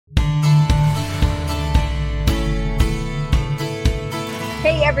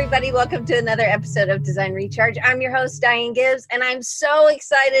everybody. Welcome to another episode of Design Recharge. I'm your host, Diane Gibbs, and I'm so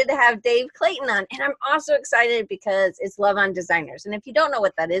excited to have Dave Clayton on. And I'm also excited because it's Love on Designers. And if you don't know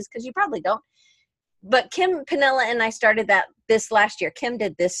what that is, because you probably don't, but Kim Pinella and I started this last year. Kim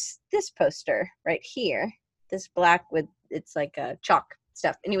did this poster right here, this black with, it's like a chalk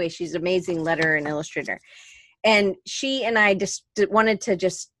stuff. Anyway, she's an amazing letterer and illustrator. And she and I just wanted to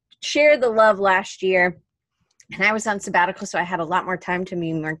just share the love last year. And I was on sabbatical, so I had a lot more time to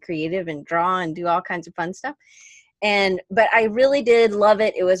be more creative and draw and do all kinds of fun stuff. But I really did love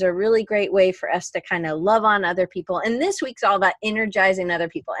it. It was a really great way for us to kind of love on other people. And this week's all about energizing other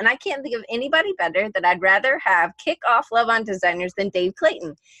people. And I can't think of anybody better that I'd rather have kick off Love on Designers than Dave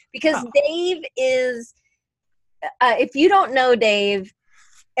Clayton. Because Dave is, if you don't know Dave,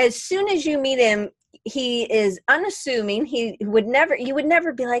 as soon as you meet him, he is unassuming. You would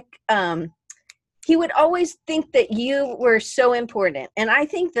never be like, he would always think that you were so important. And I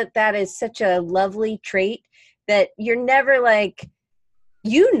think that is such a lovely trait that you're never like,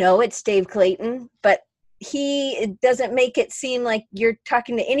 it's Dave Clayton, but he doesn't make it seem like you're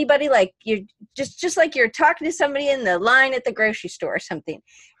talking to anybody, like you're just like you're talking to somebody in the line at the grocery store or something.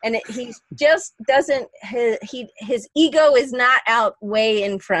 And he just doesn't, his ego is not out way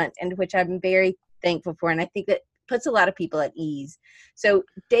in front, and which I'm very thankful for. And I think that puts a lot of people at ease. So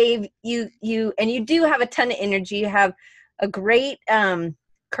Dave, you do have a ton of energy. You have a great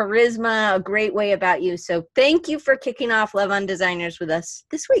charisma, a great way about you. So thank you for kicking off Love on Designers with us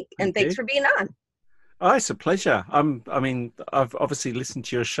this week. And thanks for being on. Oh, it's a pleasure. I've obviously listened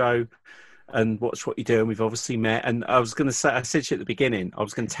to your show and watched what you do, and we've obviously met. And I was going to say, I said to you at the beginning, I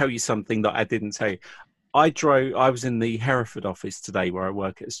was going to tell you something that I didn't tell you. I was in the Hereford office today where I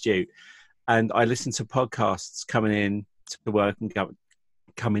work at Astute. And I listen to podcasts coming in to work and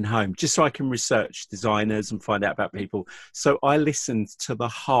coming home, just so I can research designers and find out about people. So I listened to the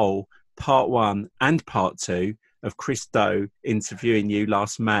whole part 1 and part 2 of Chris Do interviewing you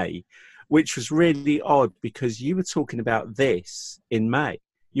last May, which was really odd because you were talking about this in May.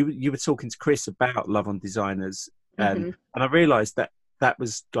 You were talking to Chris about Love on Designers. And I realized that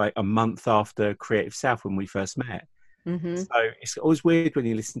was like a month after Creative South when we first met. So it's always weird when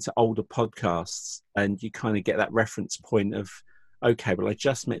you listen to older podcasts and you kind of get that reference point of, okay, well, I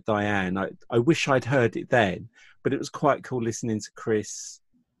just met Diane. I wish I'd heard it then, but it was quite cool listening to Chris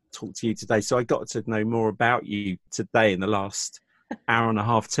talk to you today. So I got to know more about you today in the last hour and a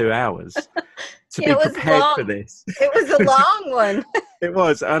half, 2 hours to be prepared for this. It was a long one. It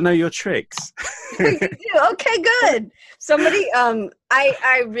was. I know your tricks. Okay, good. Somebody,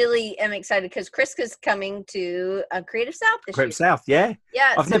 I really am excited because Chris is coming to Creative South this year. Creative South, yeah.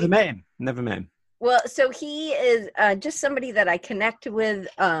 Yeah. I've never met him. Well, so he is just somebody that I connected with,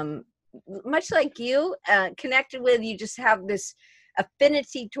 much like you, connected with. You just have this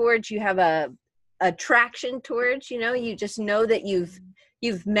affinity towards, you have a attraction towards, you just know that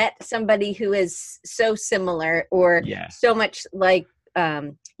you've met somebody who is so similar or so much like,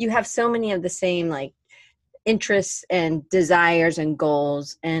 you have so many of the same like interests and desires and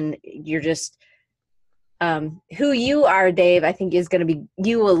goals, and you're just who you are, Dave. I think is going to be,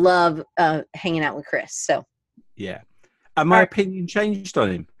 you will love hanging out with Chris. So and my opinion changed on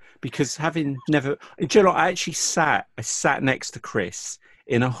him because having never, I actually sat next to Chris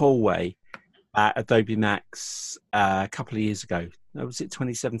in a hallway at Adobe Max a couple of years ago. Was it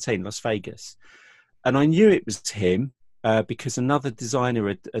 2017, Las Vegas? And I knew it was him because another designer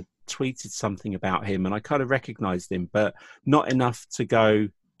had tweeted something about him, and I kind of recognized him, but not enough to go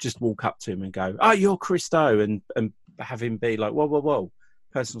just walk up to him and go, "Oh, you're Chris Do," and have him be like, whoa,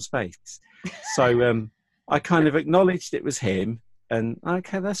 personal space. So I kind of acknowledged it was him, and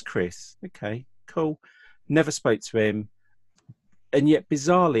okay, that's Chris. Okay, cool. Never spoke to him. And yet,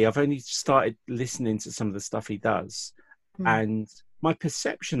 bizarrely, I've only started listening to some of the stuff he does. And my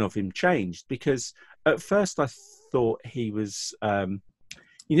perception of him changed because at first I thought he was, like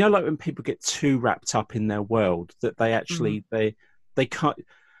when people get too wrapped up in their world that they actually, they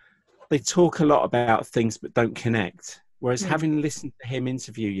talk a lot about things but don't connect. Whereas having listened to him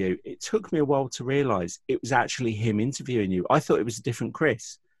interview you, it took me a while to realize it was actually him interviewing you. I thought it was a different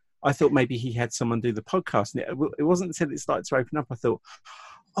Chris. I thought maybe he had someone do the podcast. And it wasn't until it started to open up, I thought,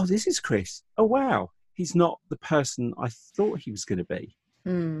 oh, this is Chris. Oh, wow. He's not the person I thought he was going to be.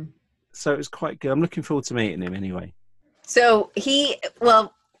 So it was quite good. I'm looking forward to meeting him anyway. So we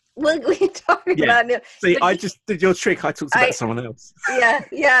talk about him. See, I just did your trick. I talked about someone else.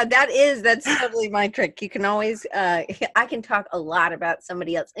 Yeah, that's totally my trick. You can always, I can talk a lot about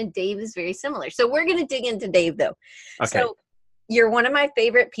somebody else, and Dave is very similar. So we're going to dig into Dave, though. Okay. So you're one of my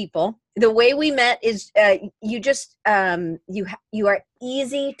favorite people. The way we met is you just you are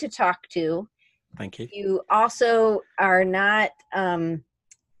easy to talk to. Thank you. You also are not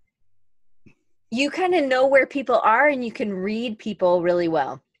you kind of know where people are, and you can read people really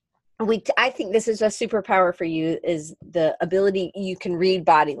well. I think this is a superpower for you, is the ability you can read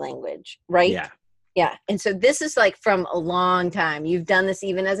body language, right? Yeah. And so this is like from a long time. You've done this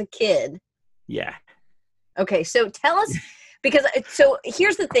even as a kid. Yeah. Okay, so tell us, because so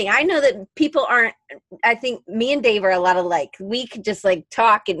here's the thing. I know that people aren't, I think me and Dave are a lot alike. We could just like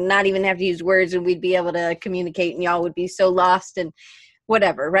talk and not even have to use words, and we'd be able to communicate, and y'all would be so lost and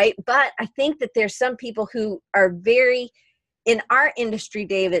whatever, right? But I think that there's some people who are very, in our industry,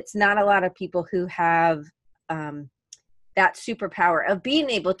 Dave, it's not a lot of people who have that superpower of being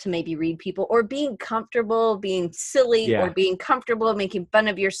able to maybe read people, or being comfortable being silly, or being comfortable making fun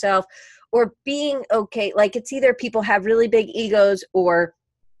of yourself, or being okay. Like, it's either people have really big egos, or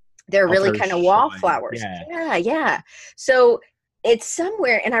they're really kind of wallflowers. Yeah. So it's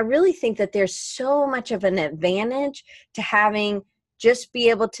somewhere, and I really think that there's so much of an advantage to having just be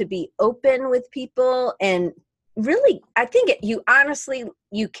able to be open with people. And really, I think you honestly,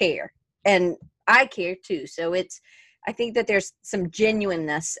 you care, and I care too. So I think that there's some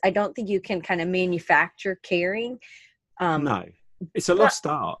genuineness. I don't think you can kind of manufacture caring. No, it's a lost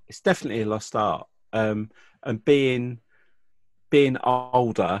art. It's definitely a lost art. And being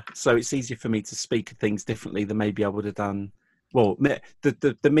older, so it's easier for me to speak of things differently than maybe I would have done. Well,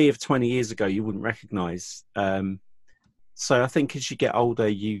 the me of 20 years ago, you wouldn't recognise. So I think as you get older,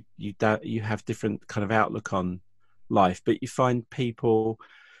 you have different kind of outlook on life, but you find people.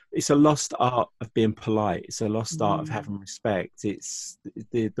 It's a lost art of being polite. It's a lost art of having respect. It's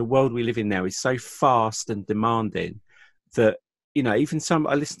the world we live in now is so fast and demanding that, you know, even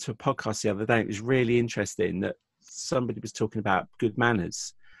I listened to a podcast the other day. It was really interesting that somebody was talking about good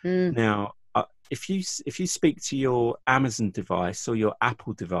manners. Now, if you speak to your Amazon device or your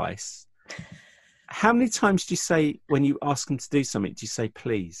Apple device, how many times do you say, when you ask them to do something, do you say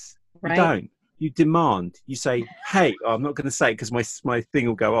please? Right. You don't. You demand. You say, hey, I'm not going to say it because my thing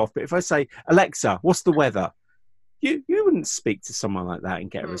will go off. But if I say, Alexa, what's the weather? You wouldn't speak to someone like that and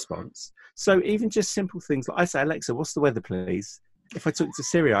get a response. So even just simple things like, I say, Alexa, what's the weather, please? If I talk to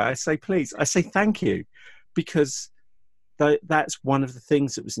Siri, I say, please. I say, thank you. Because that's one of the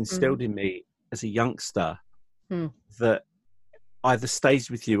things that was instilled in me as a youngster, that either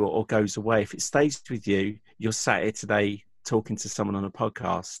stays with you or goes away. If it stays with you, you're sat here today talking to someone on a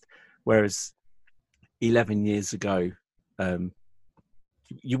podcast. Whereas 11 years ago,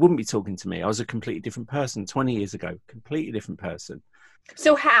 you wouldn't be talking to me. I was a completely different person. 20 years ago, completely different person.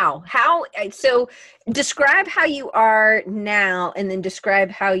 So so describe how you are now, and then describe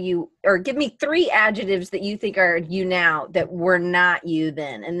how or give me 3 adjectives that you think are you now that were not you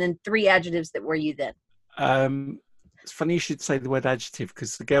then, and then 3 adjectives that were you then. It's funny you should say the word adjective,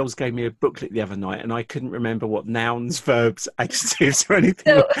 because the girls gave me a booklet the other night and I couldn't remember what nouns, verbs, adjectives or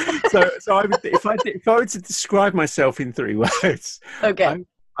anything. So I would, if I were to describe myself in 3 words, okay,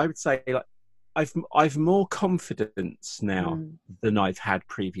 I would say, like, I've more confidence now than I've had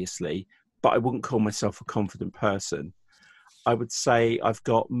previously, but I wouldn't call myself a confident person. I would say I've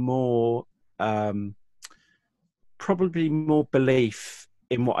got more, probably more belief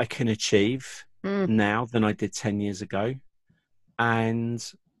in what I can achieve now than I did 10 years ago. And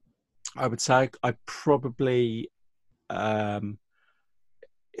I would say I probably, you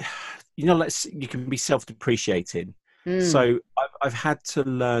can be self-depreciating. So I've had to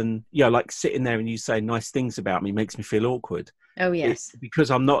learn, like sitting there and you say nice things about me makes me feel awkward. Oh, yes. Because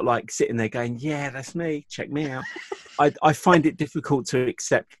I'm not like sitting there going, yeah, that's me, check me out. I find it difficult to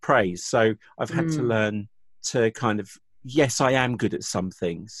accept praise. So I've had to learn to kind of, yes, I am good at some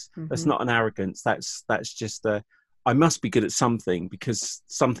things. That's not an arrogance. That's just I must be good at something because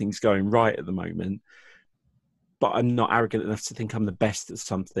something's going right at the moment. But I'm not arrogant enough to think I'm the best at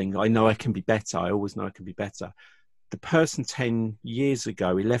something. I know I can be better. I always know I can be better. The person 10 years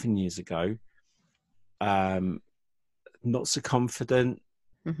ago, 11 years ago, not so confident,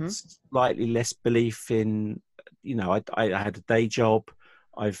 slightly less belief in, I had a day job.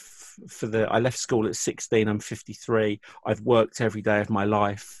 I left school at 16. I'm 53. I've worked every day of my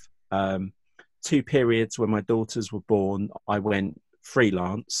life. 2 periods when my daughters were born, I went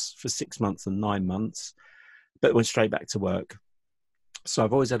freelance for 6 months and 9 months, but went straight back to work. So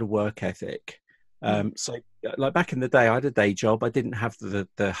I've always had a work ethic. So like back in the day, I had a day job. I didn't have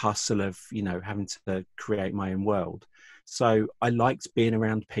the hustle of, having to create my own world. So I liked being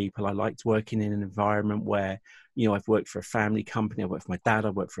around people. I liked working in an environment where, I've worked for a family company. I worked for my dad. I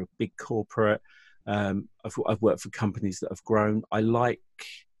worked for a big corporate. I've worked for companies that have grown.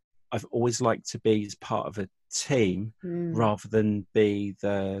 I've always liked to be as part of a team rather than be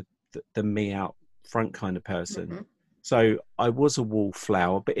the me out front kind of person. Mm-hmm. So I was a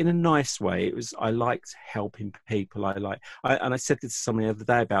wallflower, but in a nice way. I liked helping people. And I said this to someone the other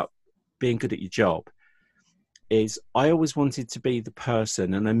day about being good at your job. Is I always wanted to be the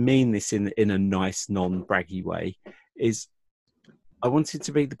person, and I mean this in a nice, non-braggy way, is I wanted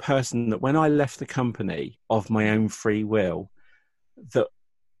to be the person that when I left the company of my own free will, that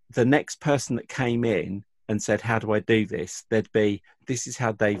the next person that came in and said, how do I do this? There'd be, this is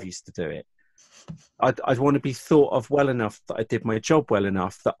how Dave used to do it. I'd want to be thought of well enough that I did my job well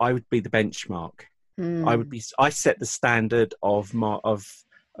enough that I would be the benchmark. I set the standard of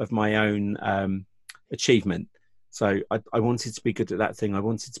my own achievement. So I wanted to be good at that thing. I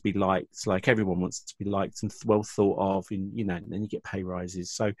wanted to be liked, like everyone wants to be liked and well thought of, and and then you get pay rises.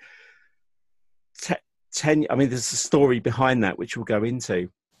 So 10, I mean, there's a story behind that which we'll go into.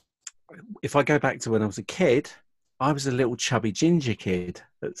 If I go back to when I was a kid, I was a little chubby ginger kid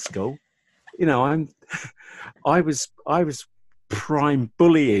at school. I was prime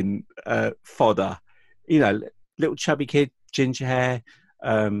bullying fodder. Little chubby kid, ginger hair.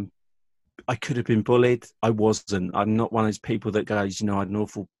 I could have been bullied. I wasn't. I'm not one of those people that goes, I had an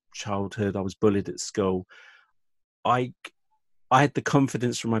awful childhood. I was bullied at school. I had the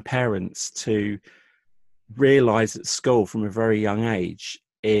confidence from my parents to realize at school from a very young age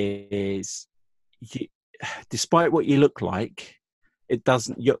is, despite what you look like, it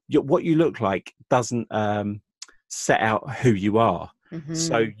doesn't. What you look like doesn't set out who you are. Mm-hmm.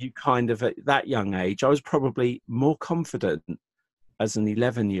 So you kind of, at that young age, I was probably more confident as an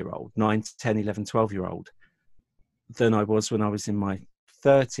 11-year-old, 9, 10, 11, 12-year-old than I was when I was in my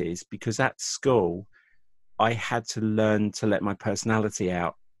 30s, because at school, I had to learn to let my personality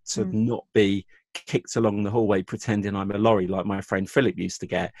out, to not be kicked along the hallway pretending I'm a lorry like my friend Philip used to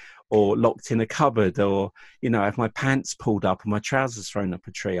get, or locked in a cupboard, or, have my pants pulled up and my trousers thrown up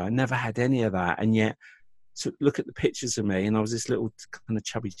a tree. I never had any of that. And yet, to look at the pictures of me, and I was this little kind of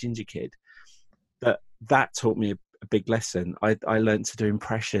chubby ginger kid, that taught me a big lesson. I learned to do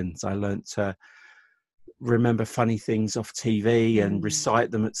impressions. I learned to remember funny things off TV and recite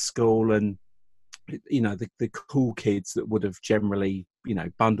them at school. And the cool kids that would have generally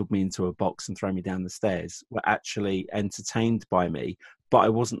bundled me into a box and thrown me down the stairs were actually entertained by me. But I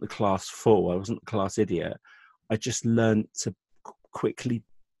wasn't the class fool. I wasn't the class idiot. I just learned to quickly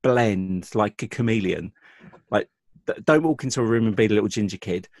blend like a chameleon. Like, don't walk into a room and be the little ginger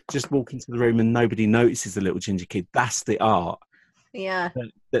kid. Just walk into the room and nobody notices the little ginger kid. That's the art. Yeah.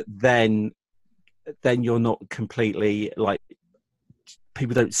 That then you're not completely, like,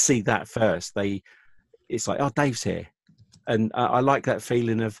 people don't see that first. It's like, oh, Dave's here. And I like that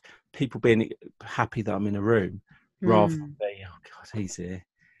feeling of people being happy that I'm in a room rather than being, oh God, he's here.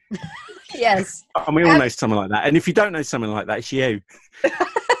 Yes. And we all know someone like that. And if you don't know someone like that, it's you.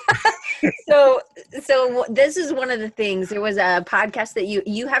 So this is one of the things. There was a podcast that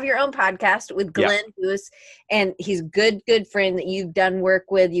you have your own podcast with Glenn Lewis, and he's a good friend that you've done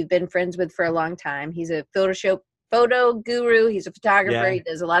work with. You've been friends with for a long time. He's a photo guru. He's a photographer. Yeah. He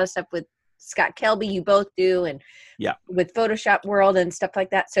does a lot of stuff with Scott Kelby. You both do, and with Photoshop World and stuff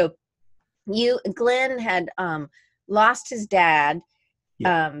like that. So Glenn had lost his dad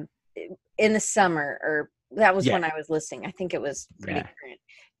in the summer, or that was when I was listening. I think it was pretty current.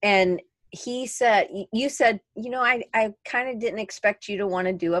 And you said, I kind of didn't expect you to want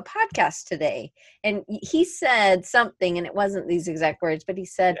to do a podcast today. And he said something, and it wasn't these exact words, but he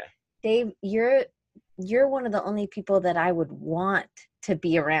said, Dave, you're one of the only people that I would want to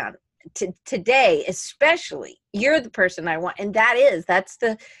be around today, especially. You're the person I want. And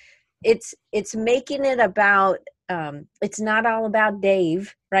it's making it about, it's not all about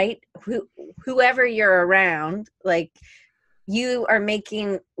Dave, right? Whoever you're around, like, you are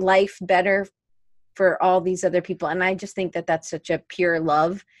making life better for all these other people. And I just think that that's such a pure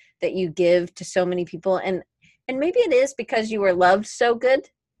love that you give to so many people. And maybe it is because you were loved so good,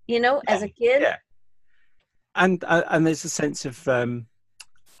 as a kid. Yeah. And there's a sense of, I don't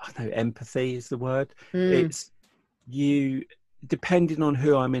know, empathy is the word. It's you, depending on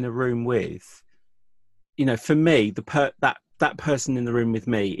who I'm in a room with, for me, that person in the room with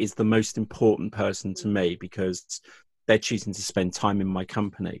me is the most important person to me, because they're choosing to spend time in my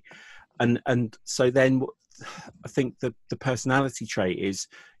company. And so then I think the personality trait is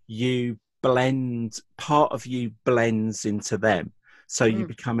part of you blends into them. So you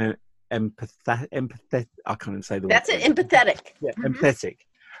become empathetic. I can't even say the word. That's it, empathetic. Yeah, empathetic.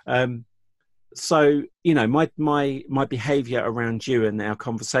 So, my behavior around you and our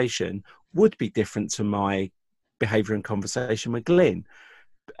conversation would be different to my behavior and conversation with Glyn.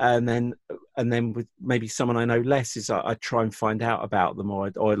 And then with maybe someone I know less, is I try and find out about them,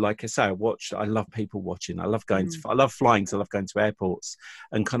 or like I say, I love people watching. I love going to, I love flying, so I love going to airports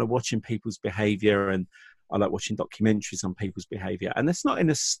and kind of watching people's behavior, and I like watching documentaries on people's behavior. And it's not in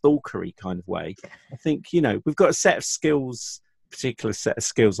a stalkery kind of way. I think, we've got a set of skills, particular set of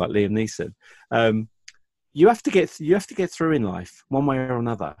skills like Liam Neeson. You have to get through in life one way or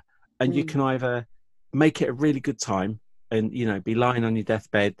another, and you can either make it a really good time and, be lying on your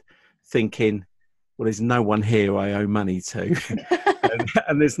deathbed thinking, well, there's no one here I owe money to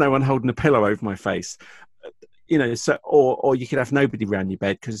and there's no one holding a pillow over my face, so, or you could have nobody around your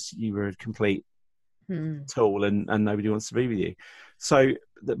bed because you were a complete tool and nobody wants to be with you. So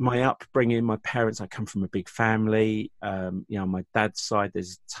my upbringing, my parents, I come from a big family. On my dad's side,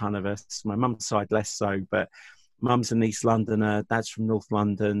 there's a ton of us. My mum's side, less so, but Mum's an East Londoner, Dad's from North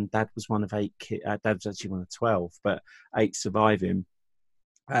London. Dad was one of 8 kids. Dad was actually one of 12, but 8 survive him.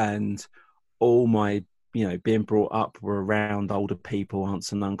 And all my, being brought up were around older people,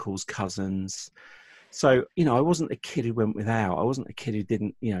 aunts and uncles, cousins. So, I wasn't a kid who went without. I wasn't a kid who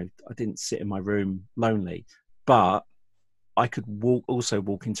didn't, I didn't sit in my room lonely. But I could also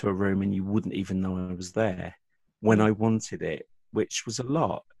walk into a room and you wouldn't even know I was there when I wanted it, which was a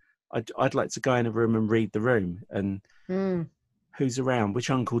lot. I'd like to go in a room and read the room and who's around, which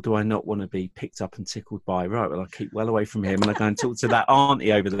uncle do I not want to be picked up and tickled by? Right, well, I keep well away from him and I go and talk to that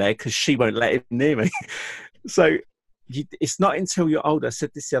auntie over there because she won't let him near me. So it's not until you're older. I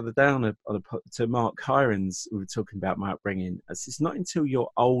said this the other day to Mark Hirons, we were talking about my upbringing. It's not until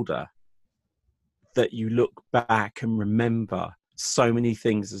you're older that you look back and remember so many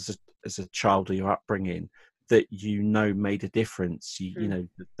things as a child of your upbringing that made a difference.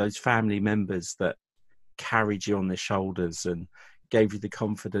 Those family members that carried you on their shoulders and gave you the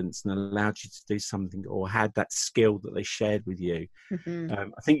confidence and allowed you to do something, or had that skill that they shared with you.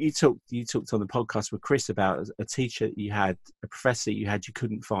 I think you talked on the podcast with Chris about a teacher you had, a professor you had you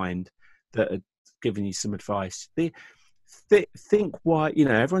couldn't find, that had given you some advice. Think why,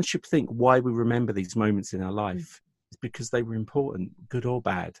 everyone should think why we remember these moments in our life. It's because they were important, good or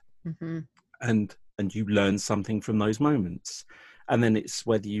bad. And you learn something from those moments. And then it's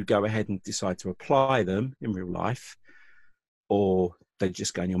whether you go ahead and decide to apply them in real life, or they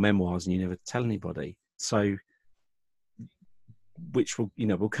just go in your memoirs and you never tell anybody. So, which will,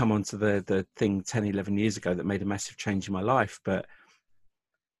 we'll come on to the thing 10, 11 years ago that made a massive change in my life. But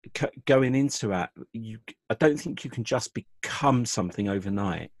going into it, I don't think you can just become something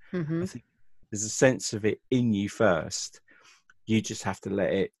overnight. I think there's a sense of it in you first. You just have to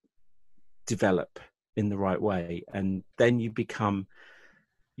let it develop in the right way, and then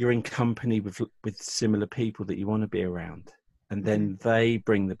you're in company with similar people that you want to be around, and then they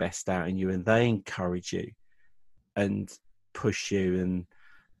bring the best out in you and they encourage you and push you. And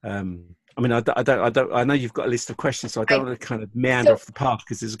I know you've got a list of questions, so I don't want to kind of meander off the path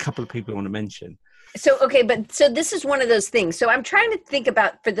because there's a couple of people I want to mention. So this is one of those things. So I'm trying to think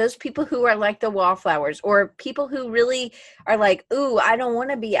about, for those people who are like the wallflowers, or people who really are like, ooh, I don't want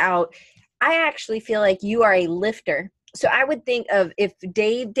to be out. I actually feel like you are a lifter. So I would think of, if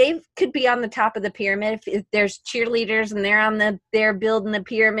Dave could be on the top of the pyramid, if there's cheerleaders and they're building the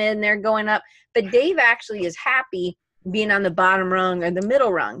pyramid and they're going up, but Dave actually is happy being on the bottom rung or the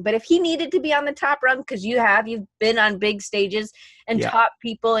middle rung. But if he needed to be on the top rung, because you've been on big stages and taught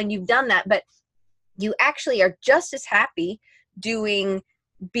people and you've done that, but you actually are just as happy being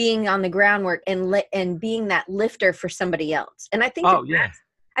on the groundwork and being that lifter for somebody else. And I think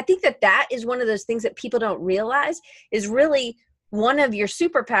I think that is one of those things that people don't realize is really one of your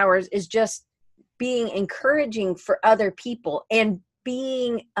superpowers, is just being encouraging for other people and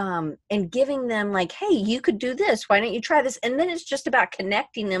being and giving them like, hey, you could do this, why don't you try this? And then it's just about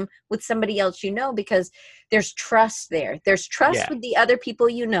connecting them with somebody else, because there's trust there's trust with the other people,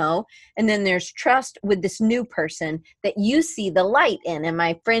 and then there's trust with this new person that you see the light in. And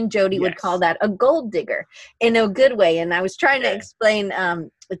my friend Jody would call that a gold digger in a good way. And I was trying to explain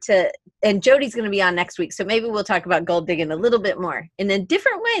and Jody's going to be on next week, so maybe we'll talk about gold digging a little bit more in a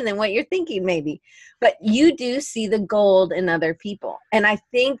different way than what you're thinking maybe. But you do see the gold in other people, and I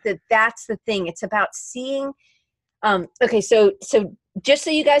think that that's the thing. It's about seeing. Okay, so just so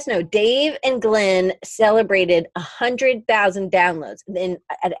you guys know, Dave and Glenn celebrated 100,000 downloads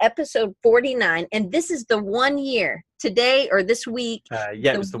at episode 49, and this is the 1 year today, or this week.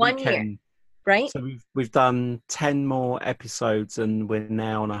 It was the 1 year. Right. So we've done 10 more episodes and we're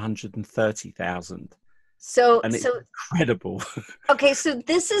now on 130,000. So, and it's incredible. okay, so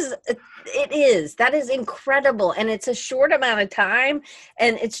that is incredible. And it's a short amount of time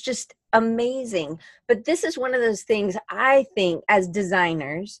and it's just amazing. But this is one of those things I think as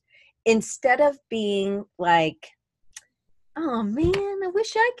designers, instead of being like, oh man, I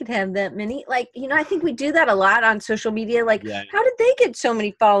wish I could have that many. Like, I think we do that a lot on social media. Like, how did they get so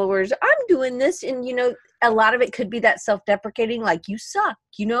many followers? I'm doing this. And, a lot of it could be that self-deprecating, like you suck,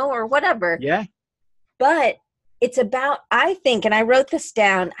 or whatever. Yeah. But it's about, I think, and I wrote this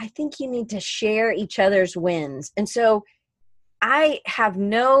down, I think you need to share each other's wins. And so I have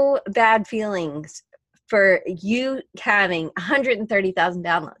no bad feelings for you having 130,000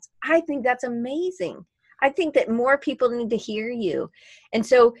 downloads. I think that's amazing. I think that more people need to hear you. And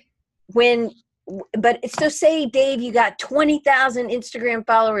so say, Dave, you got 20,000 Instagram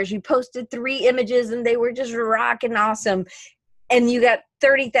followers, you posted 3 images and they were just rocking awesome. And you got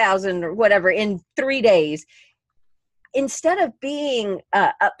 30,000 or whatever in 3 days. Instead of being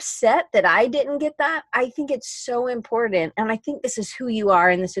upset that I didn't get that, I think it's so important. And I think this is who you are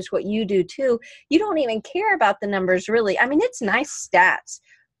and this is what you do too. You don't even care about the numbers really. I mean, it's nice stats,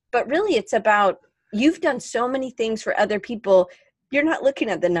 but really it's about, you've done so many things for other people. You're not looking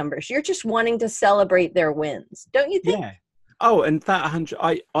at the numbers. You're just wanting to celebrate their wins. Don't you think? Yeah. Oh, and that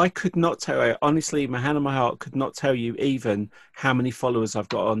 100, I could not tell you, honestly, my hand on my heart, could not tell you even how many followers I've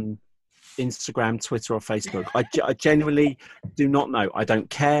got on Instagram, Twitter, or Facebook. I genuinely do not know. I don't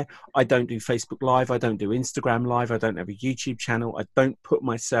care. I don't do Facebook Live. I don't do Instagram Live. I don't have a YouTube channel. I don't put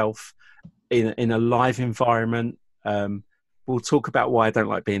myself in a live environment. We'll talk about why I don't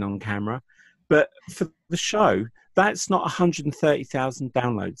like being on camera. But for the show, that's not 130,000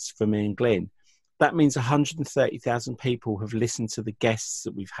 downloads for me and Glyn. That means 130,000 people have listened to the guests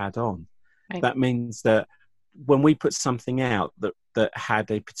that we've had on. Right. That means that when we put something out that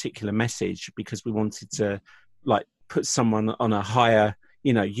had a particular message, because we wanted to like put someone on a higher,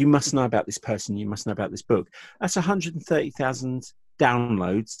 you must know about this person, you must know about this book. That's 130,000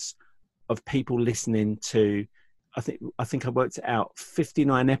 downloads of people listening to, I think I worked it out,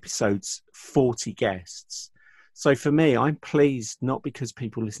 59 episodes, 40 guests. So for me, I'm pleased, not because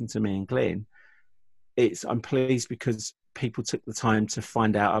people listen to me and Glyn, I'm pleased because people took the time to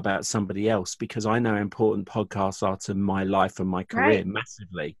find out about somebody else, because I know how important podcasts are to my life and my career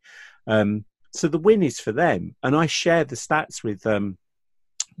massively. So the win is for them. And I share the stats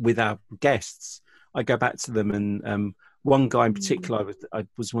with our guests. I go back to them, and one guy in particular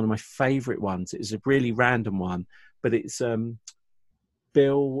was one of my favorite ones. It was a really random one, but it's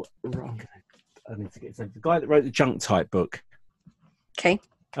Bill. I need to get his name. The guy that wrote the Junk Type book. Okay.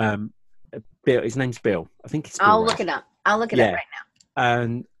 Bill. His name's Bill. I think it's Bill. I'll look it up. I'll look it up right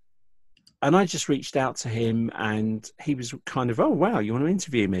now. And I just reached out to him, and he was kind of, oh, wow, you want to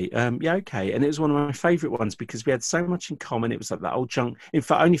interview me? Yeah, okay. And it was one of my favorite ones because we had so much in common. It was like that old junk. In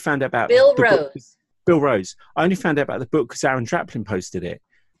fact, I only found out about Bill Rose. Bill Rose. I only found out about the book because Aaron Draplin posted it.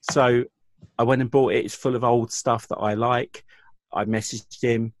 So I went and bought it. It's full of old stuff that I like. I messaged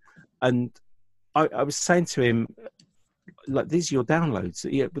him, and I was saying to him, like, these are your downloads.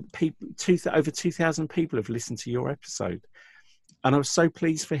 Yeah, but people, over 2,000 people have listened to your episode. And I was so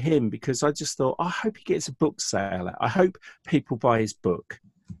pleased for him, because I just thought, I hope he gets a book sale. I hope people buy his book.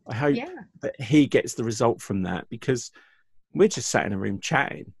 I hope that he gets the result from that, because we're just sat in a room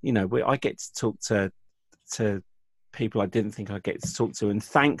chatting. I get to talk to people I didn't think I'd get to talk to, and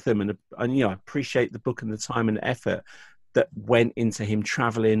thank them, and I appreciate the book and the time and the effort that went into him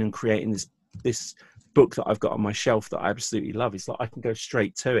traveling and creating this book that I've got on my shelf that I absolutely love. It's like I can go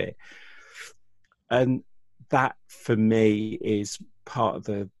straight to it. And that for me is part of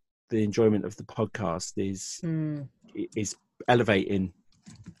the enjoyment of the podcast is elevating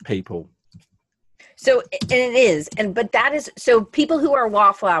people. So, and it is, but that is, so people who are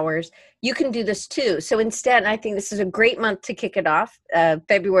wallflowers, you can do this too. So instead, I think this is a great month to kick it off,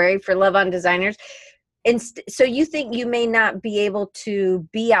 February, for Love on Designers. So you think you may not be able to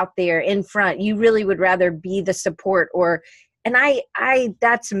be out there in front. You really would rather be the support, and I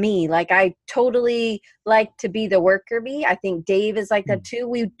that's me. Like, I totally like to be the worker bee. I think Dave is like that too.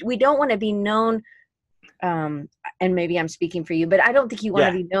 We don't want to be known, and maybe I'm speaking for you, but I don't think you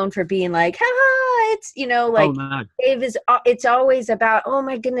want to be known for being like, ha, it's, like, oh, no. Dave is, it's always about, oh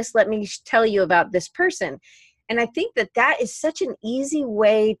my goodness, let me tell you about this person. And I think that is such an easy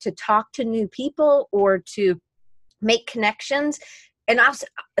way to talk to new people or to make connections. And also,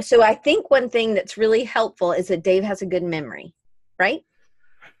 so I think one thing that's really helpful is that Dave has a good memory, right?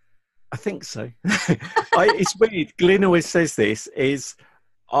 I think so. It's weird. Glyn always says this, is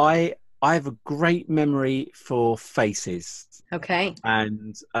I I have a great memory for faces. Okay.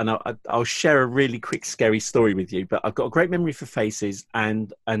 And I'll share a really quick scary story with you. But I've got a great memory for faces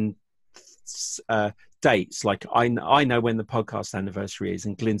and dates. Like I know when the podcast anniversary is,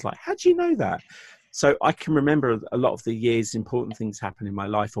 and Glenn's like, "How do you know that?" So I can remember a lot of the years important things happen in my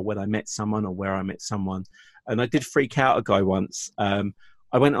life, or when I met someone, or where I met someone. And I did freak out a guy once.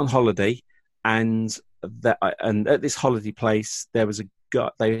 I went on holiday, and at this holiday place there was a guy.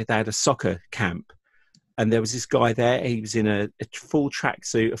 They had a soccer camp. And there was this guy there. He was in a full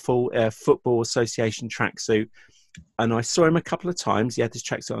tracksuit, a full Football Association tracksuit. And I saw him a couple of times. He had this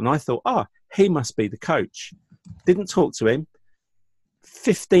tracksuit. And I thought, he must be the coach. Didn't talk to him.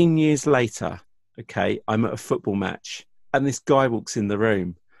 15 years later, okay, I'm at a football match. And this guy walks in the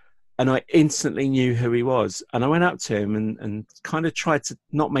room. And I instantly knew who he was. And I went up to him and kind of tried to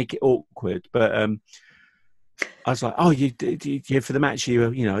not make it awkward. But I was like, you for the match,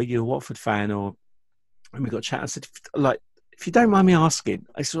 you're a Watford fan, or... And we got a chat. I said, like, if you don't mind me asking,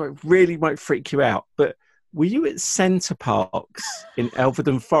 I sort of really won't freak you out, but were you at Centre Parks in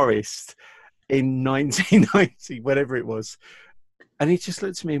Elvedon Forest in 1990, whatever it was? And he just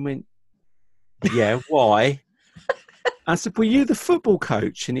looked at me and went, yeah, why? I said, were you the football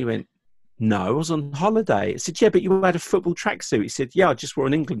coach? And he went, no, I was on holiday. I said, yeah, but you had a football tracksuit. He said, yeah, I just wore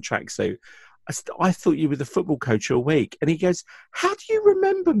an England tracksuit. I said, I thought you were the football coach all week. And he goes, how do you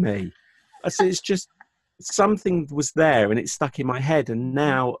remember me? I said, it's just... something was there and it stuck in my head, and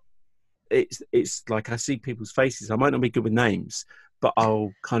now it's like I see people's faces. I might not be good with names, but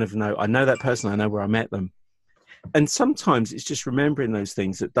I'll kind of know. I know that person. I know where I met them, and sometimes it's just remembering those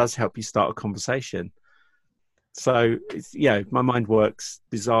things that does help you start a conversation. So my mind works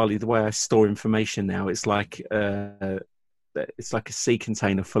bizarrely the way I store information now. It's like a sea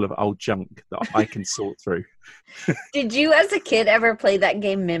container full of old junk that I can sort through. Did you, as a kid, ever play that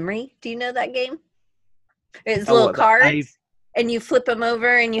game Memory? Do you know that game? It's little cards, and you flip them over,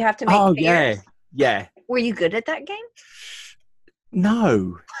 and you have to make pairs. Yeah. Were you good at that game?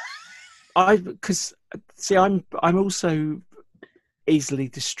 No, because I'm also easily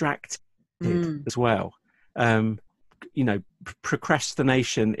distracted as well.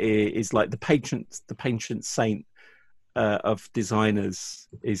 Procrastination is like the patron saint of designers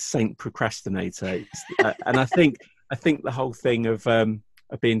is Saint Procrastinator, and I think the whole thing of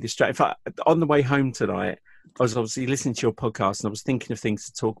being distracted. On the way home tonight, I was obviously listening to your podcast and I was thinking of things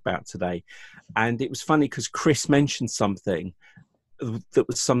to talk about today. And it was funny because Chris mentioned something that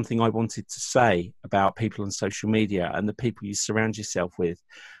was something I wanted to say about people on social media and the people you surround yourself with.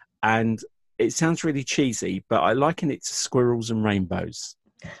 And it sounds really cheesy, but I liken it to squirrels and rainbows.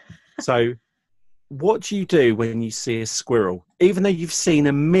 So what do you do when you see a squirrel? Even though you've seen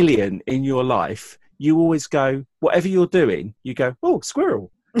a million in your life, you always go, whatever you're doing, you go, oh,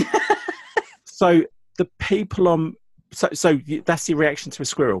 squirrel. So the people that's the reaction to a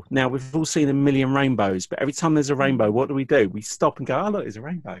squirrel. Now, we've all seen a million rainbows, but every time there's a rainbow, what do? We stop and go, oh, look, there's a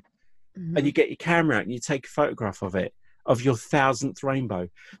rainbow. Mm-hmm. And you get your camera out and you take a photograph of it, of your 1,000th rainbow.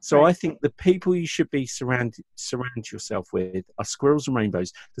 So right. I think the people you should be surround yourself with are squirrels and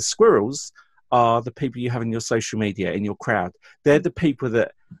rainbows. The squirrels are the people you have in your social media, in your crowd. They're the people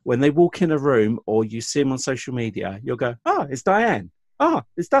that when they walk in a room or you see them on social media, you'll go, oh, it's Diane. Oh,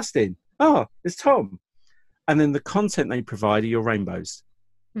 it's Dustin. Oh, it's Tom. And then the content they provide are your rainbows.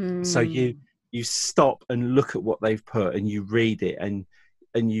 So you stop and look at what they've put and you read it and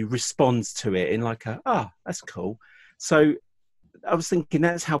you respond to it in like that's cool. So I was thinking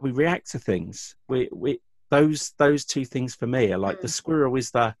that's how we react to things. We those two things for me are like the squirrel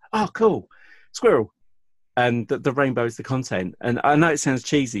is the, oh, cool. Squirrel, and the rainbow is the content. And I know it sounds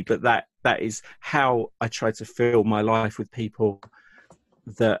cheesy, but that is how I try to fill my life with people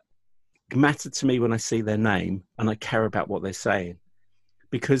that matter to me when I see their name and I care about what they're saying.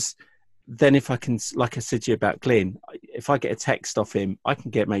 Because then if I can, like I said to you about Glenn, if I get a text off him, I can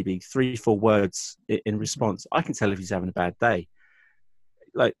get maybe 3-4 words in response. I can tell if he's having a bad day.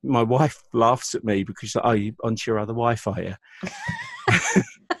 Like my wife laughs at me because she's like, oh, you onto your other Wi-Fi here.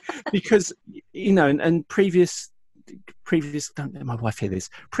 Because, and previous, don't let my wife hear this,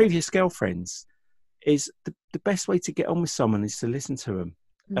 previous girlfriends is the best way to get on with someone is to listen to them.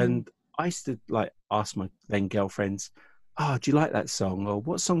 And I used to ask my then girlfriends, oh, do you like that song? Or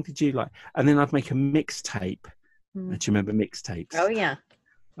what song did you like? And then I'd make a mixtape. Do you remember mixtapes? Oh, yeah.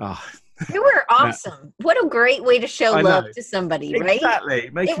 Oh. They were awesome. What a great way to show love to somebody, right?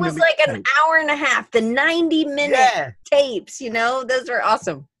 Exactly. It was like an hour and a half, the 90-minute tapes, those are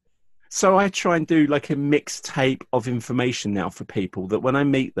awesome. So I try and do like a mixtape of information now for people that when I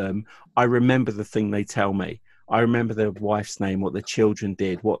meet them, I remember the thing they tell me. I remember their wife's name, what their children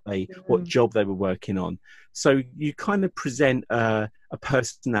did, what job they were working on. So you kind of present a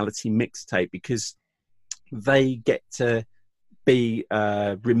personality mixtape because they get to be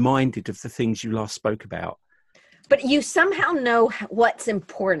reminded of the things you last spoke about. But you somehow know what's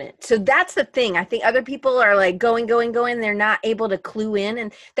important. So that's the thing. I think other people are like going. They're not able to clue in.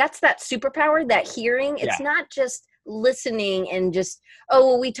 And that's that superpower, that hearing. It's not just listening and just, oh,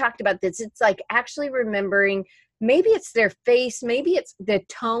 well, we talked about this. It's like actually remembering. Maybe it's their face. Maybe it's the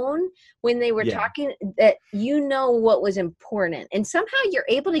tone when they were talking, that you know what was important. And somehow you're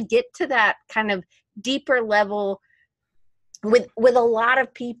able to get to that kind of deeper level with a lot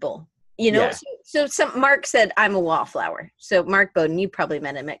of people. You know, so Mark said, I'm a wallflower. So Mark Bowden, you probably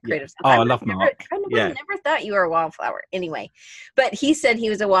met him at Creative Stuff. Oh, I love Mark. I never thought you were a wallflower anyway, but he said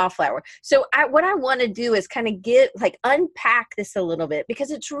he was a wallflower. So what I want to do is kind of unpack this a little bit, because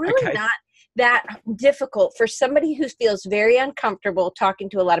it's really not that difficult for somebody who feels very uncomfortable talking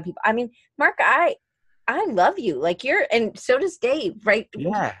to a lot of people. I mean, Mark, I love you. Like and so does Dave, right?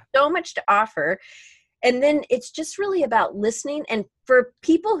 Yeah. So much to offer. And then it's just really about listening. And for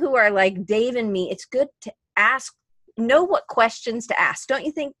people who are like Dave and me, it's good to know what questions to ask. Don't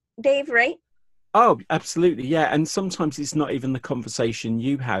you think, Dave, right? Oh, absolutely. Yeah. And sometimes it's not even the conversation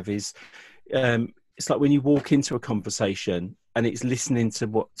you have it's like when you walk into a conversation and it's listening to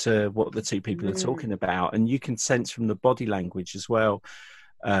what the two people are talking about. And you can sense from the body language as well.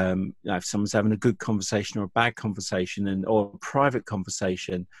 If someone's having a good conversation or a bad conversation or a private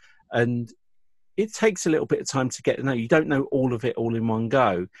conversation. And it takes a little bit of time to get to know. You don't know all of it all in one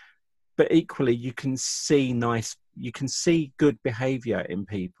go, but equally you can see good behavior in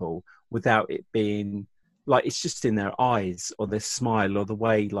people without it being like it's just in their eyes or their smile or the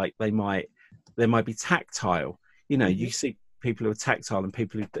way like they might be tactile. You know, you see people who are tactile and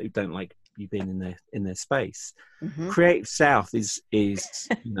people who don't like you being in their space. Creative South is you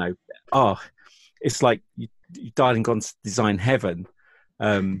know, it's like you died and gone to design heaven.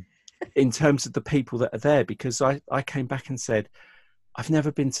 In terms of the people that are there, because I came back and said, I've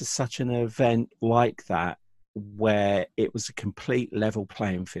never been to such an event like that where it was a complete level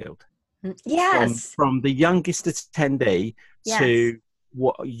playing field. Yes. From the youngest attendee to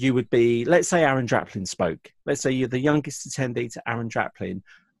what you would be, let's say Aaron Draplin spoke. Let's say you're the youngest attendee to Aaron Draplin.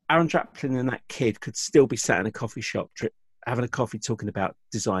 Aaron Draplin and that kid could still be sat in a coffee shop having a coffee talking about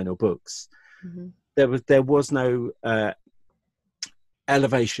design or books. There was no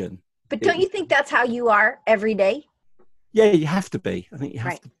elevation. But don't you think that's how you are every day? Yeah, you have to be. I think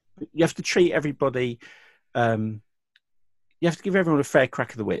you have to treat everybody. You have to give everyone a fair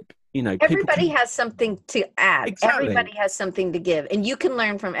crack of the whip. You know, everybody has something to add. Exactly. Everybody has something to give, and you can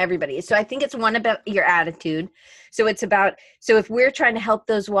learn from everybody. So I think it's one about your attitude. So if we're trying to help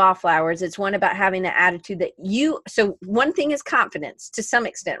those wallflowers, it's one about having an attitude that so one thing is confidence to some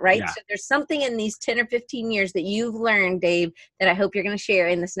extent, right? Yeah. So there's something in these 10 or 15 years that you've learned, Dave, that I hope you're going to share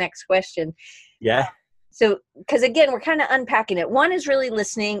in this next question. Yeah. So, because again, we're kind of unpacking it. One is really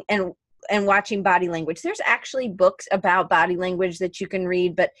listening and watching body language. There's actually books about body language that you can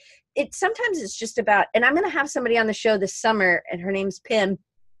read, but sometimes it's just about, and I'm going to have somebody on the show this summer, and her name's Pim,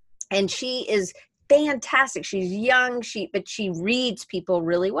 and she is fantastic. She's young, but she reads people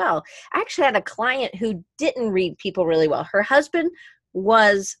really well. I actually had a client who didn't read people really well. Her husband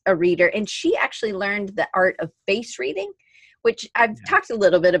was a reader, and she actually learned the art of face reading, which I've talked a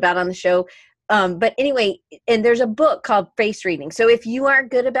little bit about on the show. But anyway, and there's a book called Face Reading. So if you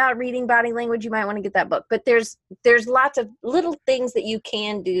aren't good about reading body language, you might want to get that book. But there's lots of little things that you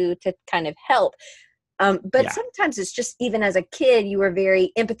can do to kind of help. But sometimes it's just, even as a kid, you were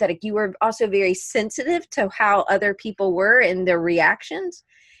very empathetic. You were also very sensitive to how other people were and their reactions.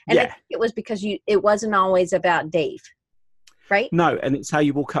 And I think it was because it wasn't always about Dave, right? No, and it's how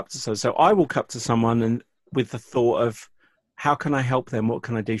you walk up to someone. So I walk up to someone and with the thought of, how can I help them? What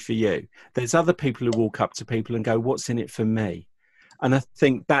can I do for you? There's other people who walk up to people and go, what's in it for me? And I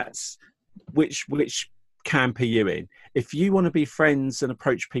think that's which camp are you in? If you want to be friends and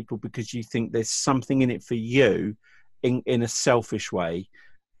approach people because you think there's something in it for you in a selfish way,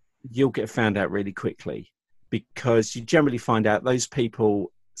 you'll get found out really quickly, because you generally find out those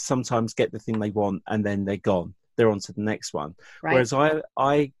people sometimes get the thing they want and then they're gone. They're on to the next one. Right. Whereas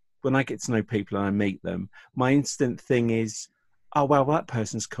I when I get to know people and I meet them, my instant thing is, oh, well, that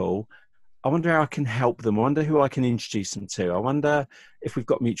person's cool. I wonder how I can help them. I wonder who I can introduce them to. I wonder if we've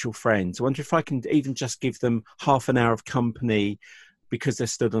got mutual friends. I wonder if I can even just give them half an hour of company because they're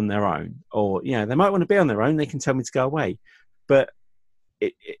stood on their own. Or, you know, they might want to be on their own. They can tell me to go away. But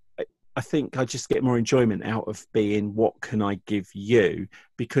I think I just get more enjoyment out of being, what can I give you?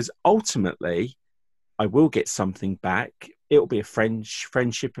 Because ultimately, I will get something back. It'll be a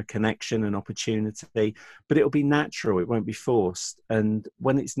friendship, a connection, an opportunity, but it'll be natural. It won't be forced. And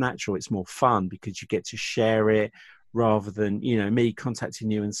when it's natural, it's more fun because you get to share it rather than, you know, me contacting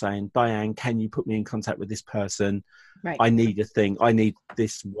you and saying, Diane, can you put me in contact with this person? Right. I need a thing. I need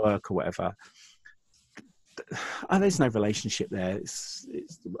this work or whatever. There's no relationship there.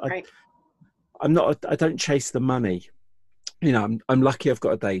 Right. I don't chase the money. You know, I'm lucky I've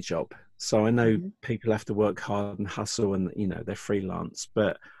got a day job. So I know people have to work hard and hustle and, you know, they're freelance,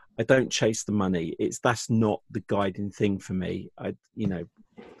 but I don't chase the money. That's not the guiding thing for me. I'm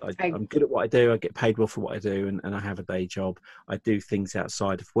good at what I do. I get paid well for what I do, and I have a day job. I do things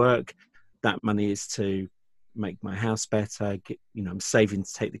outside of work. That money is to make my house better. I'm saving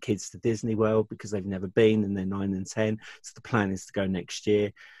to take the kids to Disney World because they've never been and they're 9 and 10. So the plan is to go next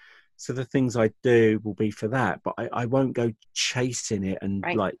year. So the things I do will be for that, but I won't go chasing it and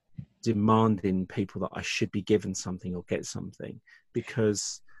like demanding people that I should be given something or get something,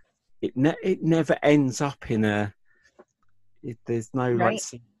 because it never ends up in there's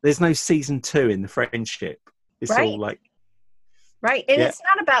no season 2 in the friendship. It's all like and it's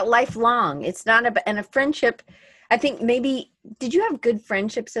not about lifelong. It's not about, and a friendship, I think maybe, did you have good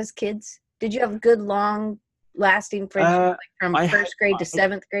friendships as kids? Did you have good long lasting friendships, like from first grade to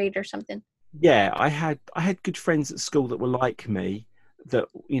 7th grade or something? Yeah, I had good friends at school that were like me, that,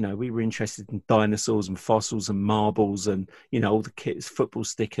 you know, we were interested in dinosaurs and fossils and marbles and, you know, all the kids' football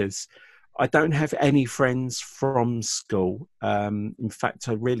stickers. I don't have any friends from school. In fact,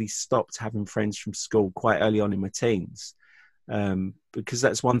 I really stopped having friends from school quite early on in my teens, because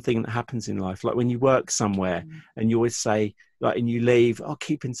that's one thing that happens in life. Like when you work somewhere and you always say, like, and you leave, I'll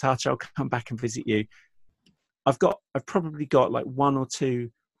keep in touch, I'll come back and visit you. I've probably got like 1 or 2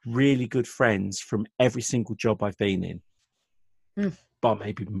 really good friends from every single job I've been in. But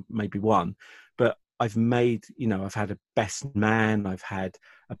maybe one, but I've made, you know, I've had a best man, I've had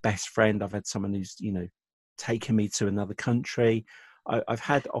a best friend, I've had someone who's, you know, taken me to another country. I've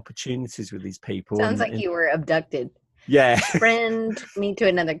had opportunities with these people. Sounds like you were abducted. Yeah. Friend me to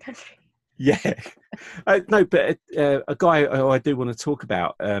another country. Yeah. No, but a guy who I do want to talk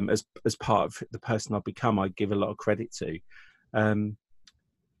about, as part of the person I've become, I give a lot of credit to.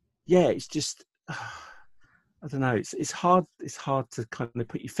 It's just, I don't know. It's hard. It's hard to kind of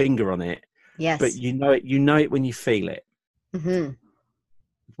put your finger on it. Yes. But you know it. You know it when you feel it. Mm-hmm.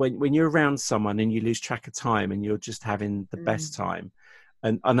 When you're around someone and you lose track of time and you're just having the best time,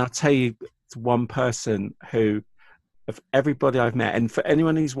 and I'll tell you, it's one person who, of everybody I've met, and for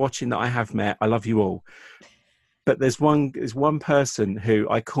anyone who's watching that I have met, I love you all. But there's one person who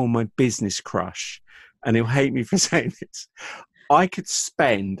I call my business crush, and he'll hate me for saying this. I could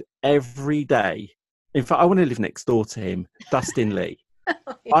spend every day. In fact, I want to live next door to him, Dustin Lee.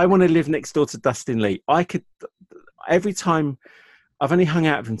 I want to live next door to Dustin Lee. I could, every time, I've only hung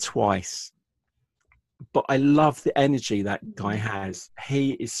out with him twice, but I love the energy that guy has.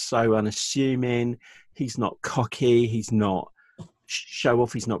 He is so unassuming. He's not cocky. He's not show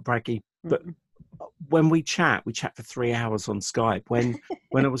off. He's not braggy. But when we chat for 3 hours on Skype. When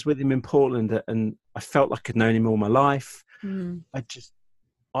I was with him in Portland, and I felt like I'd known him all my life.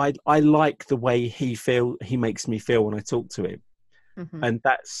 I like the way he makes me feel when I talk to him. And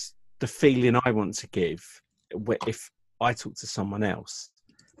that's the feeling I want to give if I talk to someone else.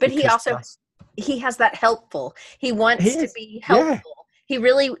 But he also, he has that helpful. He wants to be helpful. Yeah. He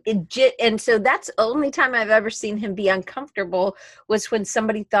really, and so that's the only time I've ever seen him be uncomfortable was when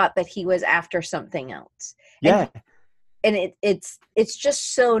somebody thought that he was after something else. Yeah. And it's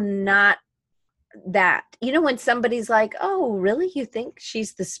just so not that, you know, when somebody's like, oh, really? You think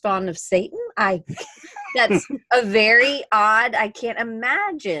she's the spawn of Satan? That's a very odd, I can't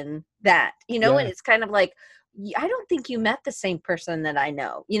imagine that, you know, and it's kind of like, I don't think you met the same person that I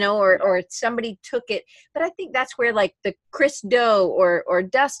know, you know, or somebody took it. But I think that's where like the Chris Doe or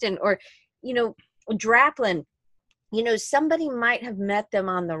Dustin or, you know, Draplin, you know, somebody might have met them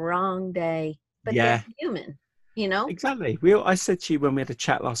on the wrong day, but they're human, you know? Exactly. I said to you when we had a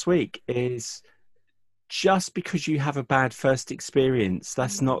chat last week is just because you have a bad first experience,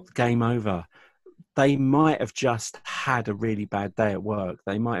 that's not game over. They might have just had a really bad day at work.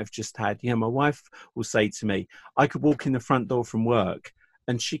 They might have just had, you know, my wife will say to me, I could walk in the front door from work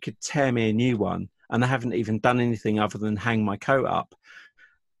and she could tear me a new one and I haven't even done anything other than hang my coat up.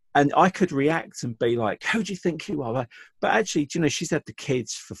 And I could react and be like, who do you think you are? But actually, you know, she's had the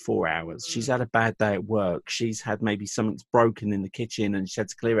kids for 4 hours. She's had a bad day at work. She's had maybe something's broken in the kitchen and she had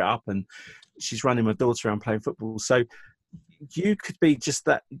to clear it up, and she's running my daughter around playing football. So you could be just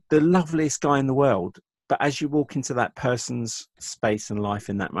the loveliest guy in the world, but as you walk into that person's space and life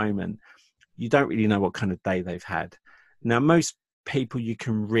in that moment, you don't really know what kind of day they've had. Now, most people, you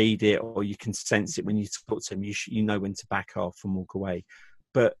can read it or you can sense it when you talk to them. You know when to back off and walk away.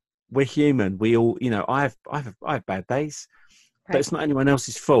 But we're human. We all, I have bad days, but it's not anyone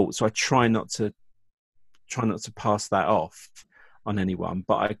else's fault. So I try not to pass that off on anyone.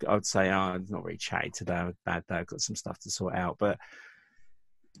 But I would say, I'm not really chatty today. I had a bad day. I've got some stuff to sort out. But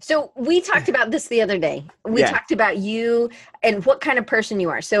so we talked about this the other day. We talked about you and what kind of person you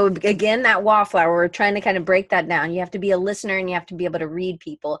are. So again, that wallflower, we're trying to kind of break that down. You have to be a listener and you have to be able to read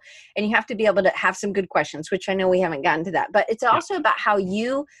people and you have to be able to have some good questions, which I know we haven't gotten to that, but it's also about how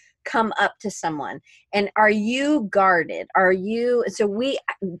you come up to someone. And are you guarded?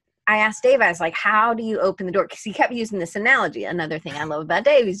 I asked Dave, I was like, how do you open the door? Because he kept using this analogy. Another thing I love about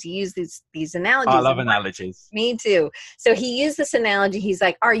Dave is he used these analogies. I love analogies. Me too. So he used this analogy. He's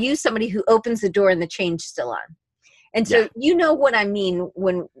like, are you somebody who opens the door and the chain's still on? And so you know what I mean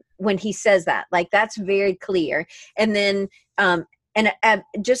when he says that. Like, that's very clear. And then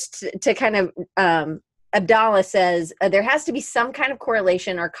just to kind of Abdallah says there has to be some kind of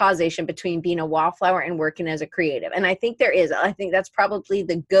correlation or causation between being a wallflower and working as a creative. And I think there is. I think that's probably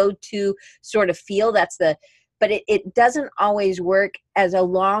the go-to sort of feel. But it doesn't always work as a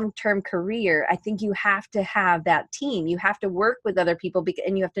long-term career. I think you have to have that team. You have to work with other people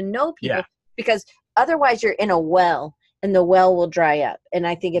and you have to know people because otherwise you're in a well and the well will dry up. And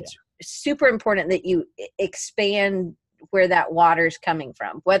I think it's super important that you expand where that water is coming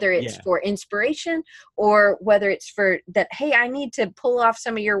from, whether it's for inspiration or whether it's for that, hey, I need to pull off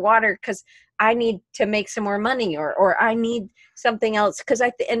some of your water because I need to make some more money or I need something else. Because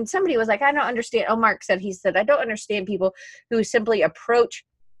and somebody was like, I don't understand. Oh, Mark said, I don't understand people who simply approach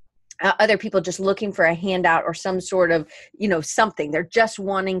other people just looking for a handout or some sort of, something. They're just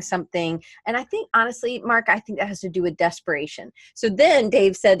wanting something. And I think, honestly, Mark, I think that has to do with desperation. So then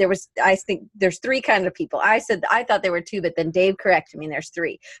Dave said I think there's three kinds of people. I said, I thought there were two, but then Dave corrected me. There's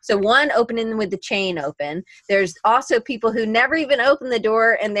three. So one, opening with the chain open. There's also people who never even open the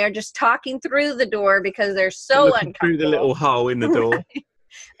door and they're just talking through the door because they're so uncomfortable. Through the little hole in the door.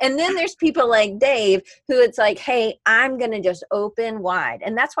 And then there's people like Dave who it's like, hey, I'm going to just open wide.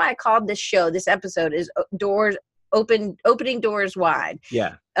 And that's why I called this episode is opening doors wide.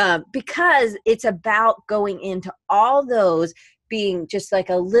 Yeah. Because it's about going into all those, being just like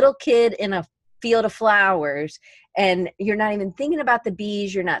a little kid in a field of flowers. And you're not even thinking about the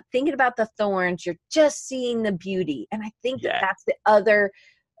bees. You're not thinking about the thorns. You're just seeing the beauty. And I think that's the other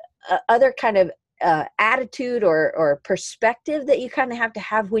kind of attitude or perspective that you kind of have to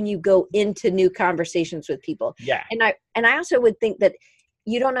have when you go into new conversations with people. Yeah. And I also would think that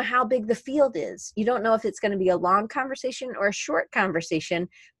you don't know how big the field is. You don't know if it's going to be a long conversation or a short conversation,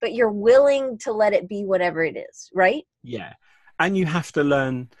 but you're willing to let it be whatever it is, right? Yeah. And you have to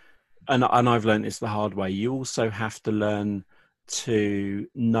learn, and I've learned this the hard way, you also have to learn to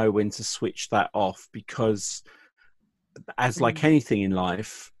know when to switch that off, because as like anything in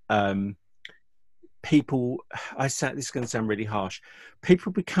life, people, this is going to sound really harsh,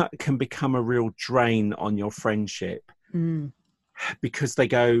 people can become a real drain on your friendship because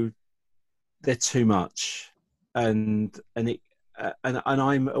they're too much, and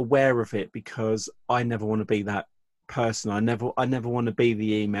I'm aware of it because I never want to be that person. I never want to be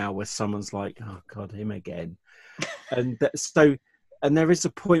the email where someone's like, oh God, him again. And there is a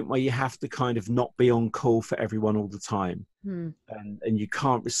point where you have to kind of not be on call for everyone all the time. And you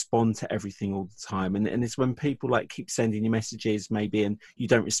can't respond to everything all the time. And it's when people like keep sending you messages maybe and you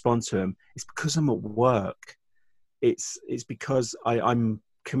don't respond to them, it's because I'm at work. It's because I'm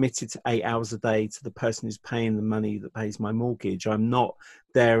committed to 8 hours a day to the person who's paying the money that pays my mortgage. I'm not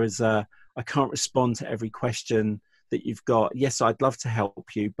there I can't respond to every question that you've got. Yes, I'd love to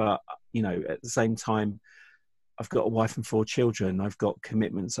help you, but at the same time, I've got a wife and 4 children. I've got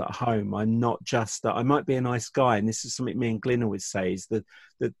commitments at home. I'm not just that. I might be a nice guy. And this is something me and Glyn always say, is the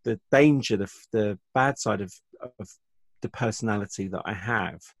danger, the bad side of the personality that I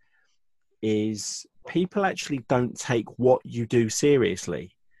have is people actually don't take what you do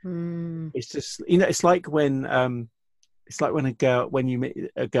seriously. It's just, it's like when you meet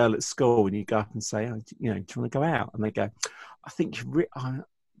a girl at school and you go up and say, oh, do you want to go out? And they go, I think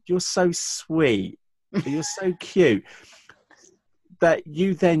you're so sweet. You're so cute, that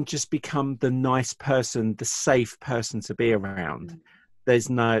you then just become the nice person, the safe person to be around. They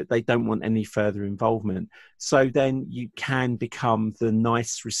don't want any further involvement. So then you can become the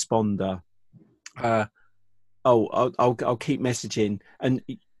nice responder. I'll keep messaging. And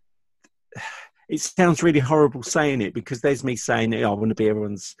it sounds really horrible saying it, because there's me saying, I want to be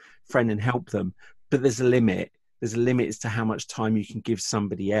everyone's friend and help them. But there's a limit. There's a limit as to how much time you can give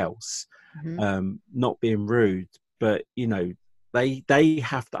somebody else. not being rude, but they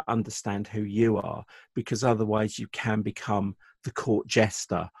have to understand who you are, because otherwise you can become the court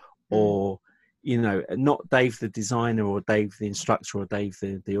jester, or not Dave the designer, or Dave the instructor, or Dave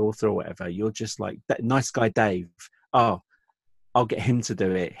the author, or whatever. You're just like that nice guy Dave. Oh, I'll get him to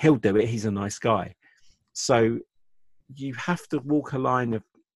do it. He'll do it. He's a nice guy. So you have to walk a line of,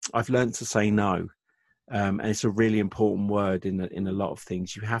 I've learned to say no. And it's a really important word in a lot of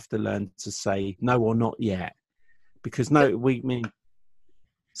things. You have to learn to say no, or not yet. Because I was going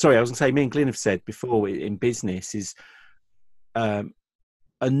to say, me and Glyn have said before in business is a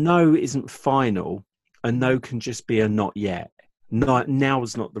no isn't final. A no can just be a not yet. Now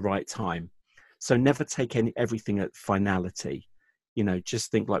is not the right time. So never take everything at finality.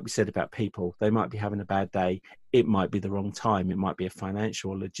 Just think, like we said about people, they might be having a bad day. It might be the wrong time. It might be a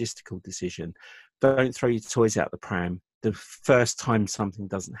financial or logistical decision. Don't throw your toys out the pram the first time something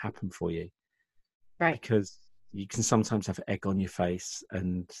doesn't happen for you. Right. Because you can sometimes have egg on your face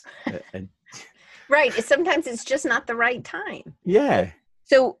and right. Sometimes it's just not the right time. Yeah.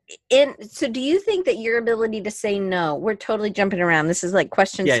 So do you think that your ability to say no, we're totally jumping around. This is like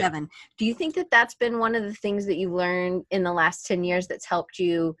question 7. Do you think that that's been one of the things that you've learned in the last 10 years that's helped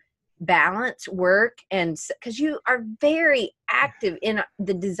you balance work? And because you are very active in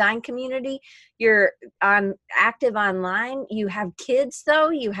the design community, you're active online, you have kids though,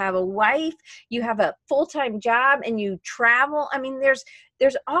 you have a wife, you have a full-time job, and you travel. I mean, there's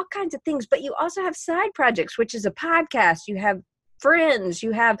all kinds of things, but you also have side projects, which is a podcast. You have friends,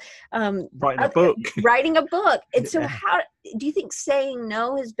 you have writing a book. And so how do you think saying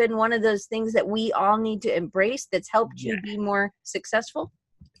no has been one of those things that we all need to embrace that's helped you be more successful?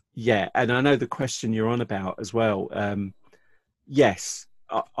 Yeah, and I know the question you're on about as well. Yes,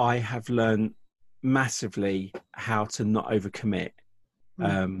 I have learned massively how to not overcommit.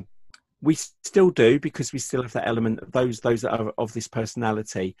 We still do, because we still have that element of those that are of this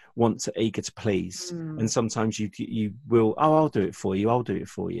personality eager to please, and sometimes you will, I'll do it for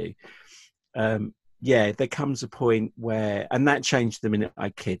you. Yeah, there comes a point where, and that changed the minute I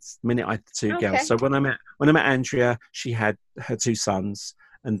had kids, the minute I had 2 girls. So when I met Andrea, she had her 2 sons,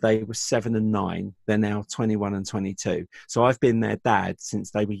 and they were 7 and 9. They're now 21 and 22. So I've been their dad since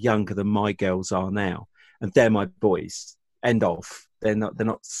they were younger than my girls are now, and they're my boys. End of. They're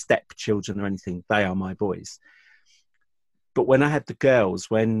not stepchildren or anything. They are my boys. But when I had the girls,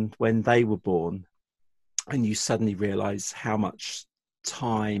 when they were born, and you suddenly realize how much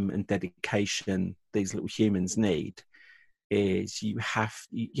time and dedication these little humans need, is you have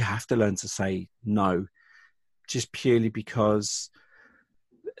to learn to say no, just purely because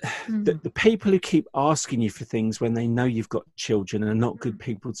the people who keep asking you for things when they know you've got children are not good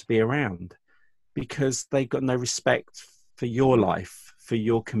people to be around, because they've got no respect for your life, for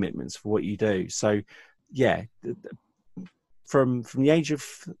your commitments, for what you do. So yeah, from the age of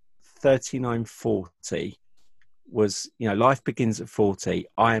 39, 40 was, life begins at 40.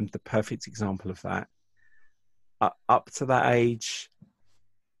 I am the perfect example of that. Up to that age,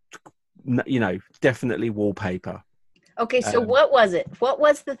 definitely wallpaper. Okay, so what was it? What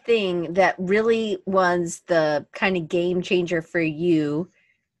was the thing that really was the kind of game changer for you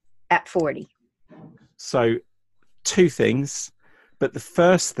at 40? So 2 things, but the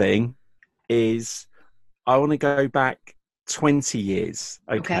first thing is I want to go back 20 years.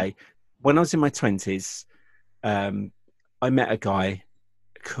 Okay. When I was in my 20s, I met a guy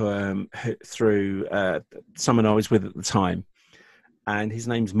through someone I was with at the time, and his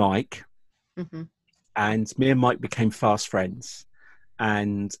name's Mike. And me and Mike became fast friends.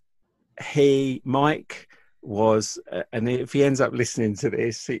 And Mike was, and if he ends up listening to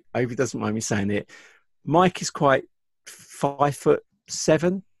this, I hope he doesn't mind me saying it, Mike is quite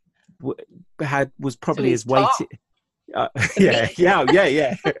 5'7", was probably his weight.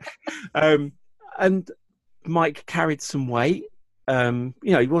 Yeah. And Mike carried some weight.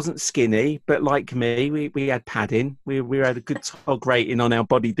 He wasn't skinny, but like me, we had padding. We had a good tog rating on our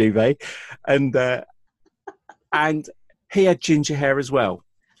body duvet, and he had ginger hair as well.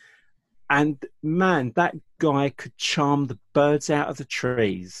 And man, that guy could charm the birds out of the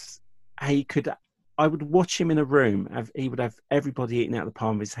trees. I would watch him in a room. He would have everybody eating out of the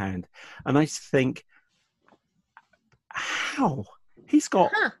palm of his hand, and I think, how he's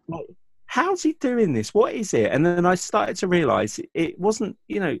got like, how's he doing this? What is it? And then I started to realize it wasn't,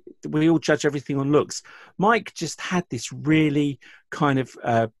 we all judge everything on looks. Mike just had this really kind of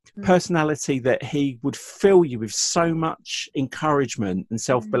personality that he would fill you with so much encouragement and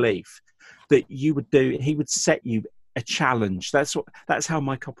self-belief that he would set you a challenge. That's how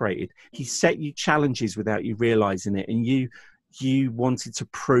Mike operated. He set you challenges without you realizing it. And you wanted to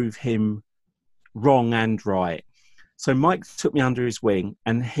prove him wrong and right. So Mike took me under his wing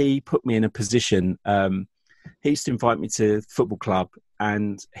and he put me in a position. He used to invite me to football club,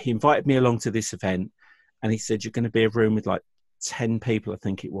 and he invited me along to this event, and he said, you're going to be a room with like 10 people, I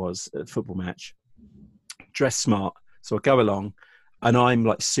think it was, at a football match, dress smart. So I go along and I'm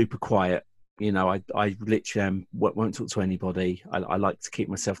like super quiet. You know, I literally won't talk to anybody. I like to keep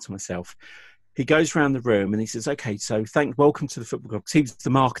myself to myself. He goes around the room and he says, okay, so welcome to the football club. He was the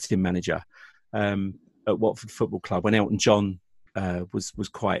marketing manager at Watford Football Club when Elton John was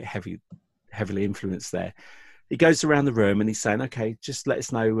quite heavily influenced there. He goes around the room and he's saying, okay, just let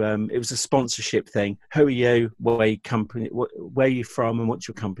us know. It was a sponsorship thing. Who are you? Where are you from? And what's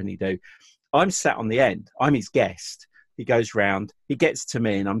your company do? I'm sat on the end. I'm his guest. He goes round. He gets to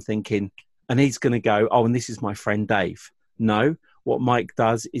me and I'm thinking, and he's going to go, oh, and this is my friend Dave. No, what Mike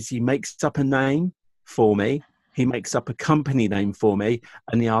does is he makes up a name for me. He makes up a company name for me,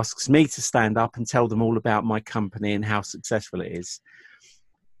 and he asks me to stand up and tell them all about my company and how successful it is.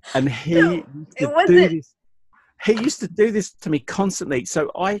 And he used to do this to me constantly.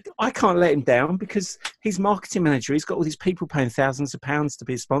 So I can't let him down because he's marketing manager. He's got all these people paying thousands of pounds to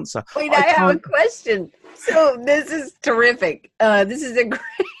be a sponsor. Wait, I have a question. So this is terrific. This is a great.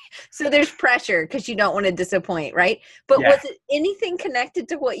 So there's pressure because you don't want to disappoint, right? But was it anything connected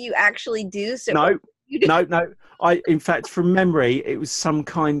to what you actually do? So no. In fact, from memory, it was some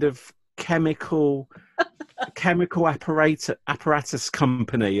kind of chemical apparatus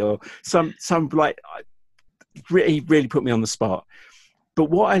company or some like. He really put me on the spot. But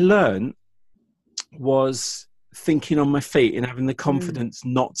what I learned was thinking on my feet and having the confidence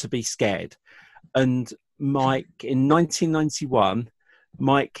not to be scared. And Mike, in 1991,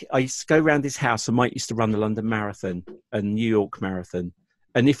 I used to go around his house, and Mike used to run the London Marathon and New York Marathon.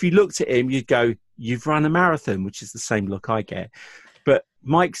 And if you looked at him, you'd go, you've run a marathon, which is the same look I get. But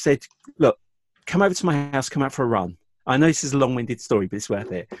Mike said, look, come over to my house, come out for a run. I know this is a long-winded story, but it's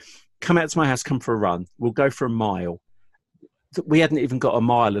worth it. Come out to my house, come for a run. We'll go for a mile. We hadn't even got a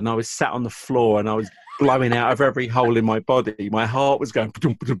mile, and I was sat on the floor, and I was blowing out of every hole in my body. My heart was going.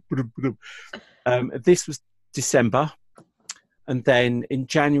 This was December. And then in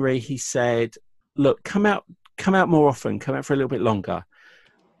January, he said, look, come out more often, come out for a little bit longer.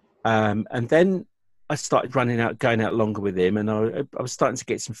 And then I started going out longer with him, and I was starting to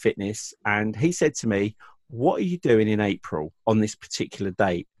get some fitness. And he said to me, what are you doing in April on this particular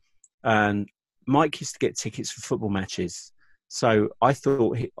date? And Mike used to get tickets for football matches. So I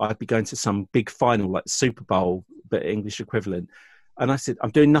thought I'd be going to some big final, like Super Bowl, but English equivalent. And I said, I'm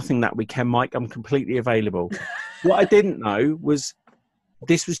doing nothing that weekend, Mike. I'm completely available. What I didn't know was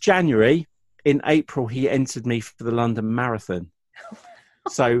this was January. In April, he entered me for the London Marathon.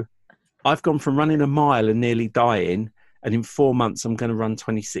 So I've gone from running a mile and nearly dying, and in 4 months, I'm going to run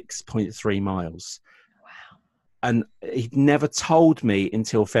 26.3 miles. Wow. And he'd never told me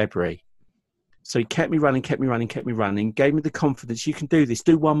until February. So he kept me running, gave me the confidence. You can do this.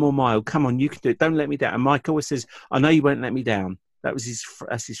 Do one more mile. Come on, you can do it. Don't let me down. And Mike always says, I know you won't let me down. That's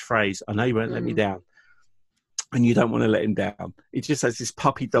his phrase. I know you won't let me down. And you don't want to let him down. He just has this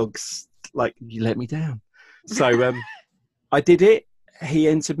puppy dog's like, you let me down. So I did it. He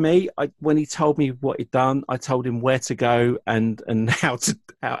entered me. When he told me what he'd done, I told him where to go and how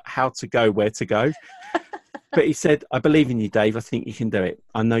to go, where to go. But he said, I believe in you, Dave. I think you can do it.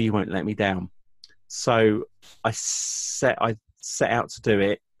 I know you won't let me down. So I set out to do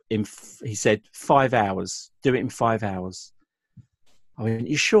it he said, 5 hours. Do it in 5 hours. I went,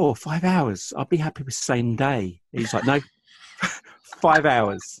 you sure? 5 hours? I'll be happy with same day. He's like, no, 5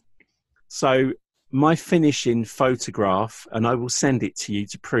 hours. So my finishing photograph, and I will send it to you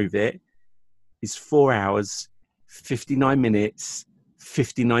to prove it, is 4 hours, 59 minutes,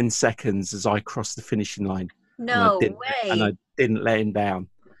 59 seconds as I crossed the finishing line. No way. And I didn't let him down.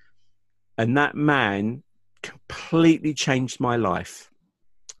 And that man completely changed my life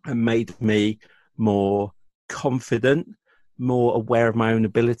and made me more confident, more aware of my own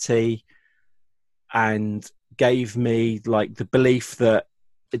ability, and gave me like the belief that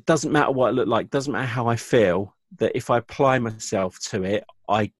it doesn't matter what I look like, doesn't matter how I feel, that if I apply myself to it,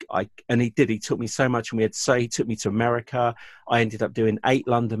 and he did. He took me so much, and he took me to America. I ended up doing 8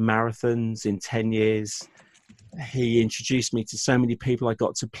 London marathons in 10 years. He introduced me to so many people. I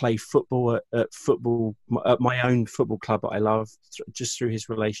got to play football at my own football club that I love, just through his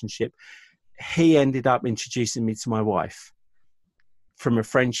relationship. He ended up introducing me to my wife from a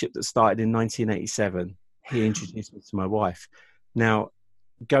friendship that started in 1987. He introduced me to my wife. Now,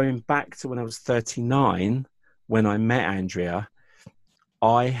 going back to when I was 39, when I met Andrea,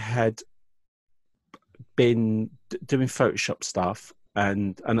 I had been doing Photoshop stuff,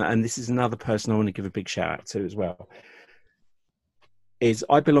 and this is another person I want to give a big shout out to as well. Is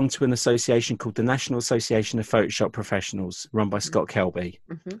I belong to an association called the National Association of Photoshop Professionals, run by Scott Kelby.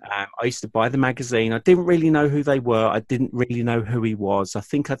 I used to buy the magazine. I didn't really know who they were. I didn't really know who he was. I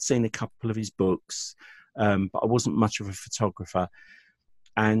think I'd seen a couple of his books, but I wasn't much of a photographer.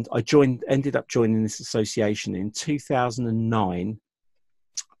 And I ended up joining this association in 2009.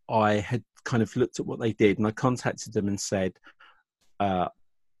 I had kind of looked at what they did, and I contacted them and said, I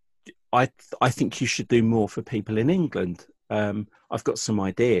think you should do more for people in England. I've got some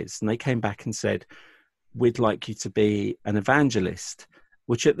ideas. And they came back and said, we'd like you to be an evangelist,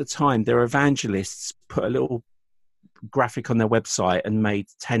 which at the time, their evangelists put a little graphic on their website and made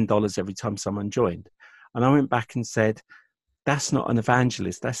 $10 every time someone joined. And I went back and said, that's not an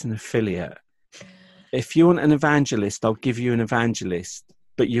evangelist, that's an affiliate. If you want an evangelist, I'll give you an evangelist,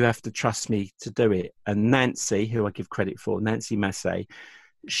 but you have to trust me to do it. And Nancy, who I give credit for, Nancy Massey,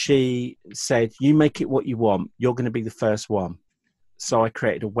 she said, you make it what you want. You're going to be the first one. So I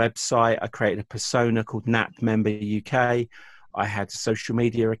created a website. I created a persona called NAP Member UK. I had a social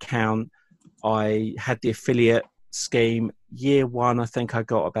media account. I had the affiliate scheme. Year one, I think I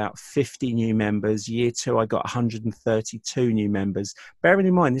got about 50 new members. Year two, I got 132 new members. Bearing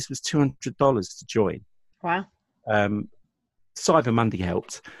in mind, this was $200 to join. Wow. Cyber Monday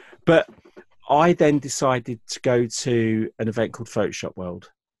helped. But I then decided to go to an event called Photoshop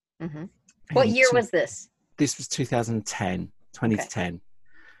World. What year was this? This was 2010. Okay.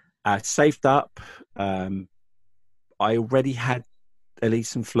 I saved up. I already had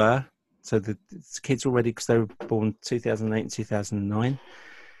Elise and Fleur. So the kids already, because they were born 2008 and 2009.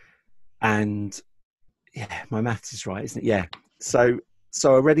 And yeah, my maths is right, isn't it? Yeah. So I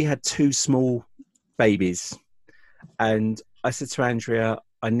already had 2 small babies. And I said to Andrea,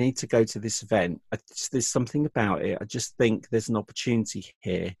 I need to go to this event. There's something about it. I just think there's an opportunity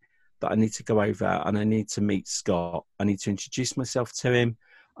here that I need to go over, and I need to meet Scott. I need to introduce myself to him.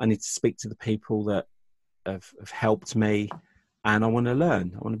 I need to speak to the people that have helped me, and I want to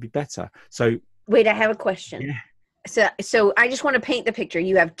learn. I want to be better. So wait, I have a question. Yeah. So I just want to paint the picture.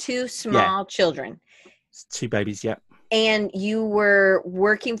 You have 2 small children. 2 babies, yeah. And you were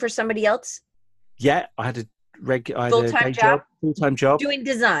working for somebody else? Yeah, I had a full-time job? Full-time job. Doing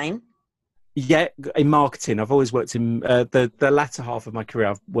design? Yeah, in marketing. I've always worked in the latter half of my career.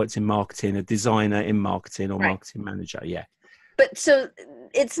 I've worked in marketing, a designer in marketing or marketing manager. Yeah. But so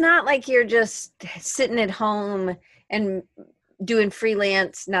it's not like you're just sitting at home and doing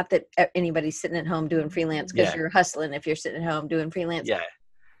freelance. Not that anybody's sitting at home doing freelance, because you're hustling if you're sitting at home doing freelance. Yeah.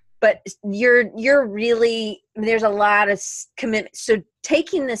 But you're really, there's a lot of commitment. So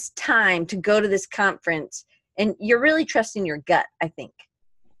taking this time to go to this conference, and you're really trusting your gut, I think.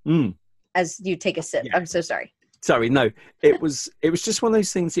 As you take a sip. Yeah. I'm so sorry. Sorry, no. It was just one of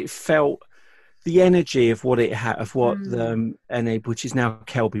those things. It felt the energy of what it had, of what the NA, which is now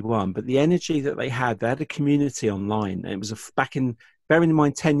Kelby One, but the energy that they had a community online. And it was bearing in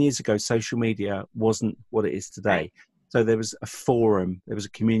mind 10 years ago, social media wasn't what it is today. Right. So there was a forum, there was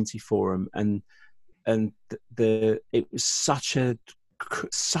a community forum, and it was such a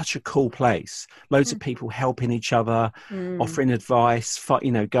cool place. Loads of people helping each other, offering advice,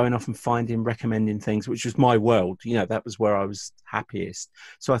 going off and recommending things, which was my world. That was where I was happiest.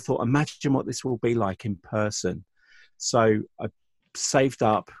 So I thought, imagine what this will be like in person. So I saved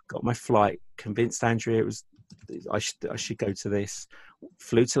up, got my flight, convinced Andrea I should go to this,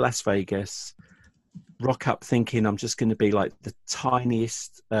 flew to Las Vegas, rock up thinking I'm just going to be like the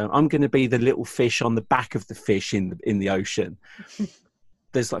tiniest, I'm going to be the little fish on the back of the fish in the ocean.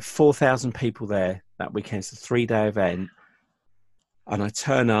 There's like 4,000 people there that weekend. It's a 3-day event. And I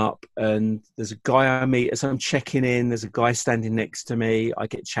turn up, and there's a guy I meet as I'm checking in. There's a guy standing next to me. I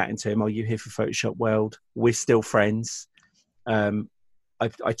get chatting to him. Are you here for Photoshop World? We're still friends. I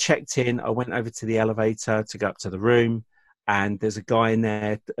checked in. I went over to the elevator to go up to the room. And there's a guy in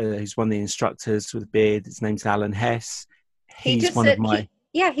there who's one of the instructors with a beard. His name's Alan Hess. He's one of my...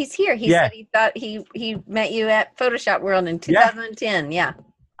 he's here. He said he thought he met you at Photoshop World in 2010. Yeah.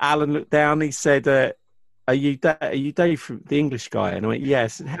 Alan looked down. He said, "Are you Dave from the English guy?" And I went,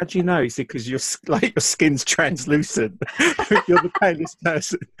 "Yes." How do you know? He said, "Because your skin's translucent. You're the palest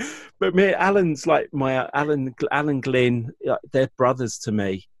person." But Alan's like my Alan Glynn. They're brothers to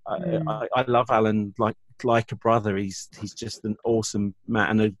me. I love Alan like a brother. He's just an awesome man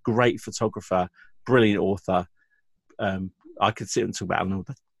and a great photographer, brilliant author. I could sit and talk about Alan all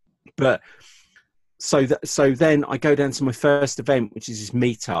day. But so then I go down to my first event, which is this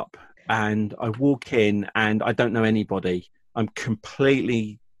meetup, and I walk in and I don't know anybody. I'm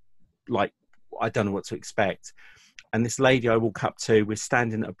completely I don't know what to expect. And this lady I walk up to, we're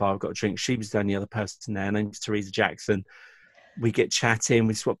standing at a bar, I've got a drink. She was the only other person there. Her name's Teresa Jackson. We get chatting,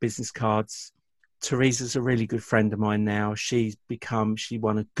 we swap business cards. Teresa's a really good friend of mine now. She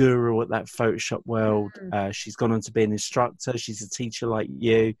won a guru at that Photoshop world. She's gone on to be an instructor. She's a teacher like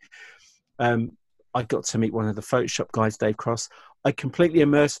you. I got to meet one of the Photoshop guys, Dave Cross. I completely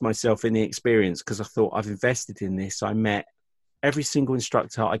immersed myself in the experience because I thought I've invested in this. I met every single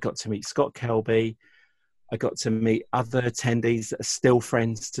instructor. I got to meet Scott Kelby. I got to meet other attendees that are still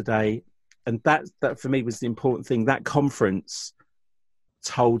friends today. And that for me was the important thing. That conference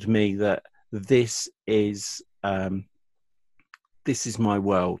told me that this is my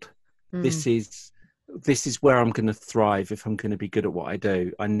world. This is where I'm going to thrive. If I'm going to be good at what I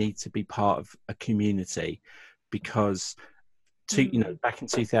do, I need to be part of a community, because back in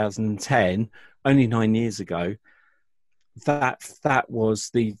 2010, only 9 years ago, that was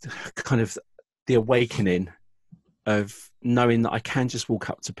the kind of the awakening of knowing that I can just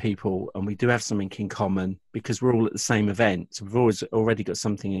walk up to people and we do have something in common because we're all at the same event. So we've already got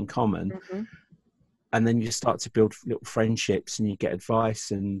something in common. And then you start to build little friendships and you get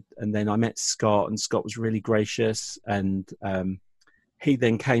advice. And then I met Scott, and Scott was really gracious. And he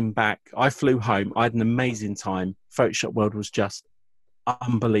then came back. I flew home. I had an amazing time. Photoshop World was just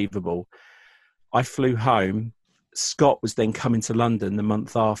unbelievable. I flew home. Scott was then coming to London the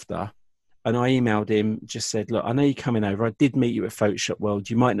month after. And I emailed him, just said, look, I know you're coming over. I did meet you at Photoshop World.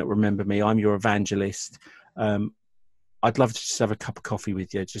 You might not remember me. I'm your evangelist. I'd love to just have a cup of coffee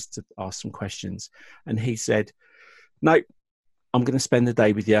with you, just to ask some questions. And he said, no, I'm going to spend the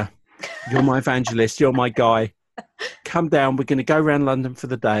day with you. You're my evangelist. You're my guy. Come down. We're going to go around London for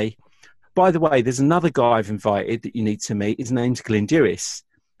the day. By the way, there's another guy I've invited that you need to meet. His name's Glyn Dewis.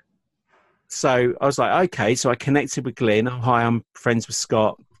 So I was like, okay. So I connected with Glyn. Oh, hi, I'm friends with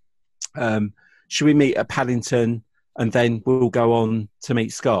Scott. Should we meet at Paddington and then we'll go on to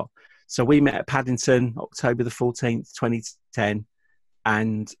meet Scott? So we met at Paddington, October the 14th, 2010.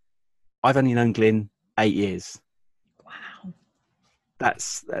 And I've only known Glyn 8 years. Wow.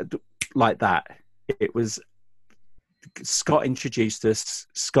 That's like that. It was Scott introduced us.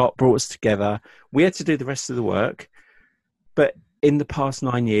 Scott brought us together. We had to do the rest of the work. But in the past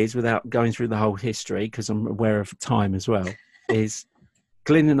 9 years, without going through the whole history, because I'm aware of time as well, is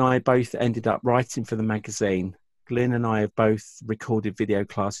Glyn and I both ended up writing for the magazine. Glyn and I have both recorded video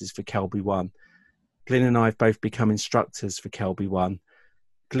classes for Kelby One. Glyn and I have both become instructors for Kelby One.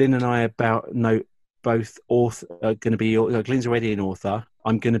 Glyn and I both going to be. Glyn's already an author.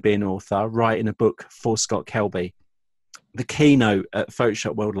 I'm going to be an author, writing a book for Scott Kelby. The keynote at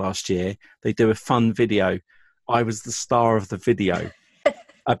Photoshop World last year, they do a fun video. I was the star of the video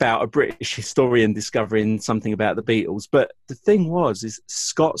about a British historian discovering something about the Beatles. But the thing is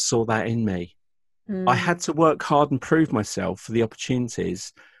Scott saw that in me. I had to work hard and prove myself for the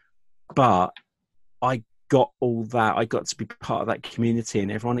opportunities, but I got all that. I got to be part of that community, and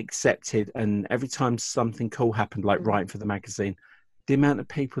everyone accepted. And every time something cool happened, like writing for the magazine, the amount of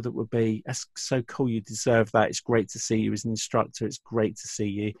people that would be, that's so cool, you deserve that. It's great to see you as an instructor. It's great to see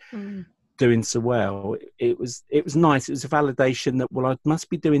you doing so well. It was nice. It was a validation that, well, I must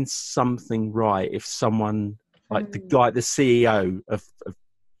be doing something right if someone like the CEO of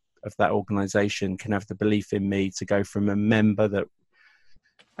that organization can have the belief in me to go from a member that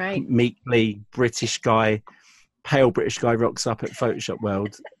meekly British guy, pale British guy rocks up at Photoshop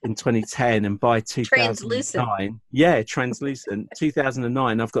World in 2010, and by 2009, translucent.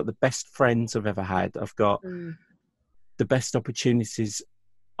 2009, I've got the best friends I've ever had. I've got the best opportunities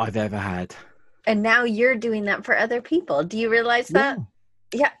I've ever had. And now you're doing that for other people. Do you realize that?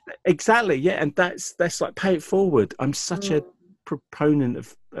 Yeah. Exactly. Yeah. And that's like, pay it forward. I'm such a proponent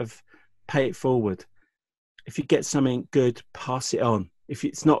of pay it forward. If you get something good, pass it on. If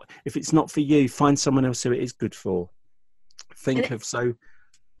it's not for you, find someone else who it is good for. So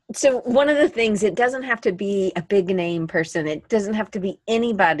one of the things, it doesn't have to be a big name person. It doesn't have to be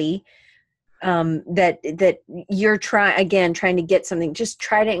anybody that you're trying to get something. Just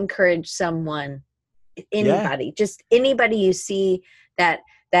try to encourage someone, anybody, just anybody you see that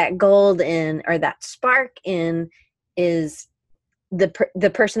gold in, or that spark in, is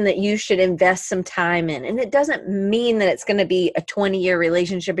the person that you should invest some time in. And it doesn't mean that it's going to be a 20-year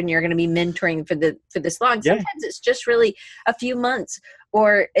relationship and you're going to be mentoring for this long. Sometimes it's just really a few months,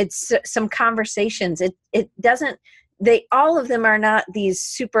 or it's some conversations. It doesn't, all of them are not these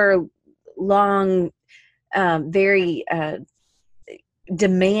super long, very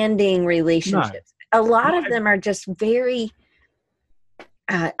demanding relationships. No. A lot of them are just very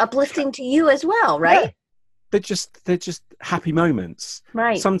uplifting to you as well, right? they're just happy moments.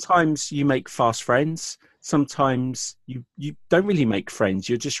 Right. Sometimes you make fast friends. Sometimes you don't really make friends.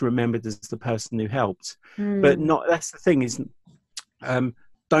 You're just remembered as the person who helped. But not. That's the thing, isn't?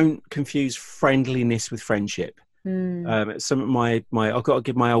 Don't confuse friendliness with friendship. Some of my I've got to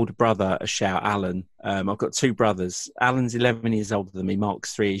give my older brother a shout, Alan. I've got two brothers. Alan's 11 years older than me.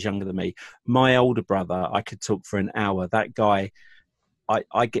 Mark's 3 years younger than me. My older brother, I could talk for an hour. That guy,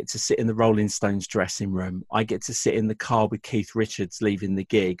 I get to sit in the Rolling Stones dressing room. I get to sit in the car with Keith Richards leaving the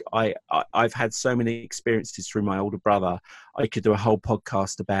gig. I've had so many experiences through my older brother. I could do a whole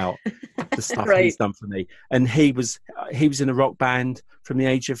podcast about the stuff Right. he's done for me. And he was in a rock band from the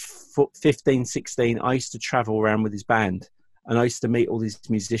age of 15, 16. I used to travel around with his band, and I used to meet all these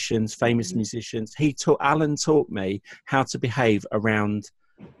musicians, famous musicians. Alan taught me how to behave around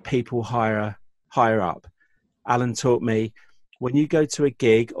people higher up. Alan taught me, when you go to a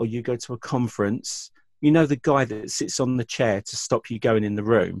gig or you go to a conference, you know the guy that sits on the chair to stop you going in the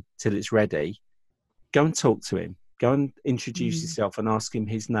room till it's ready. Go and talk to him. Go and introduce yourself and ask him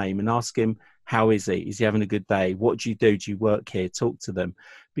his name and ask him, how is he? Is he having a good day? What do you do? Do you work here? Talk to them.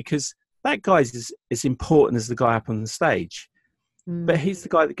 Because that guy is as important as the guy up on the stage. But he's the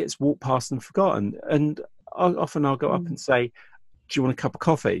guy that gets walked past and forgotten. And I'll go up and say, do you want a cup of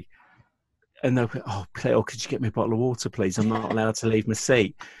coffee? And they'll go, oh, could you get me a bottle of water, please? I'm not allowed to leave my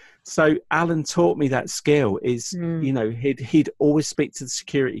seat. So Alan taught me that skill is, you know, he'd always speak to the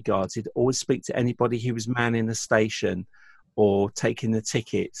security guards. He'd always speak to anybody who was manning the station or taking the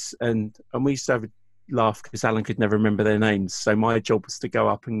tickets. And we used to have a laugh because Alan could never remember their names. So my job was to go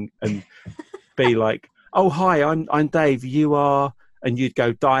up and be like, oh, hi, I'm Dave. You are, and you'd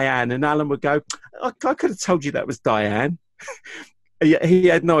go, Diane. And Alan would go, I could have told you that was Diane. He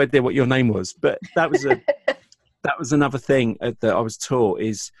had no idea what your name was, but that was another thing that I was taught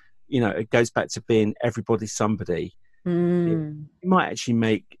is, you know, it goes back to being everybody's somebody. It might actually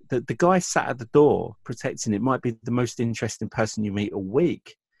make the guy sat at the door protecting it might be the most interesting person you meet all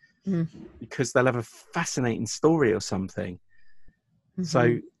week because they'll have a fascinating story or something.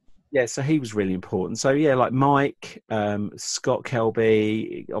 So he was really important. So yeah, like Mike, Scott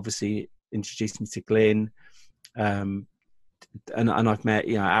Kelby, obviously introduced me to Glyn. And I've met,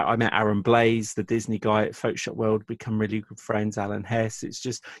 you know, I met Aaron Blaze, the Disney guy at Photoshop World, become really good friends, Alan Hess. It's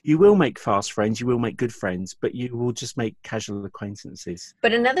just, you will make fast friends, you will make good friends, but you will just make casual acquaintances.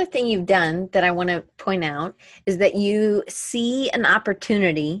 But another thing you've done that I want to point out is that you see an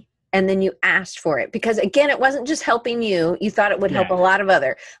opportunity and then you asked for it. Because again, it wasn't just helping you. You thought it would help a lot of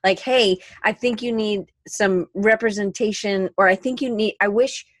other. Like, hey, I think you need some representation, or I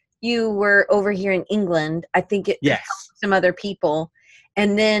wish you were over here in England. I think it could help some other people.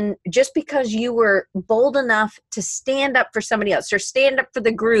 And then just because you were bold enough to stand up for somebody else or stand up for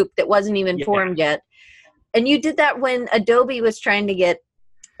the group that wasn't even formed yet. And you did that when Adobe was trying to get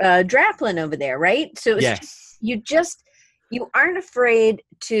Draplin over there, right? So it was you aren't afraid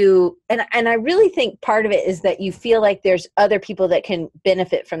to, and I really think part of it is that you feel like there's other people that can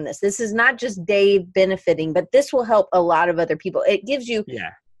benefit from this. This is not just Dave benefiting, but this will help a lot of other people. It gives you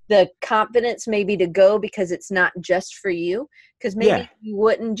the confidence maybe to go because it's not just for you. Because maybe you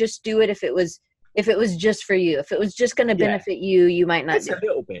wouldn't just do it if it was just for you. If it was just going to benefit you, you might not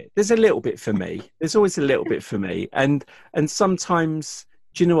do it. There's a little bit for me. There's always a little bit for me. And sometimes,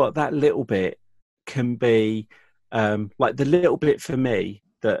 do you know what? That little bit can be like the little bit for me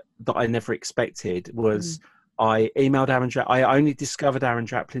that I never expected was I emailed Aaron Draplin. I only discovered Aaron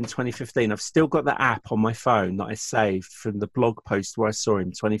Draplin in 2015. I've still got the app on my phone that I saved from the blog post where I saw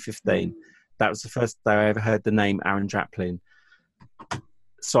him 2015. That was the first day I ever heard the name Aaron Draplin.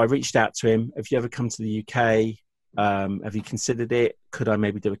 So I reached out to him. Have you ever come to the UK? Have you considered it? Could I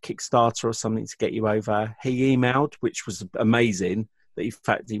maybe do a Kickstarter or something to get you over? He emailed, which was amazing that in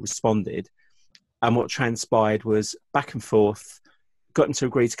fact he responded. And what transpired was back and forth, got him to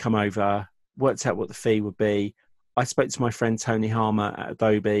agree to come over, worked out what the fee would be. I spoke to my friend Tony Harmer at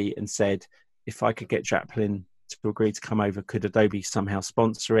Adobe and said, if I could get Draplin to agree to come over, could Adobe somehow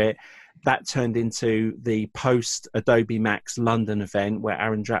sponsor it? That turned into the post Adobe Max London event where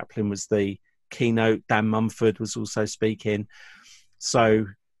Aaron Draplin was the keynote. Dan Mumford was also speaking. So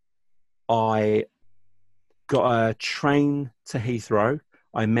I got a train to Heathrow.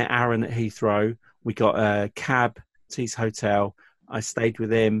 I met Aaron at Heathrow. We got a cab to his hotel. I stayed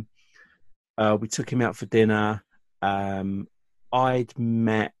with him. We took him out for dinner. I'd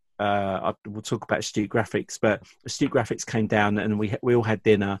met, we'll talk about Astute Graphics, but Astute Graphics came down and we all had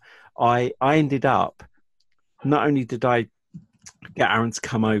dinner. I ended up, not only did I get Aaron to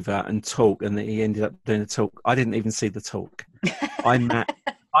come over and talk, and that he ended up doing a talk, I didn't even see the talk. I met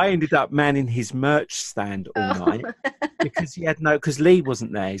I ended up manning his merch stand all night Oh. because because Lee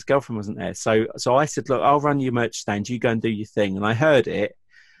wasn't there, his girlfriend wasn't there. So I said, look, I'll run your merch stand. You go and do your thing. And I heard it.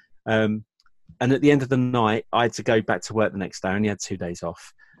 And at the end of the night, I had to go back to work the next day. I only had 2 days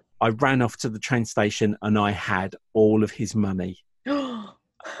off. I ran off to the train station and I had all of his money.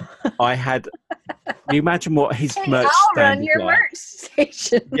 I had. Can you imagine what his merch I'll stand run is your like? merch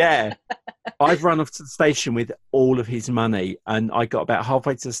station. Yeah. I've run off to the station with all of his money, and I got about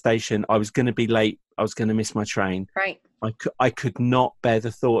halfway to the station. I was going to be late. I was going to miss my train. Right. I could not bear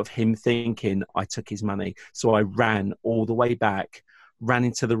the thought of him thinking I took his money. So I ran all the way back, ran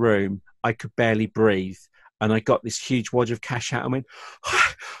into the room. I could barely breathe. And I got this huge wad of cash out and went,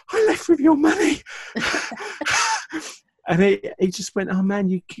 I left with your money. And he just went, oh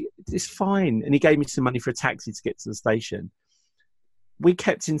man, it's fine. And he gave me some money for a taxi to get to the station. We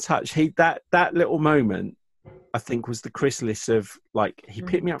kept in touch. That little moment, I think, was the chrysalis of, like, he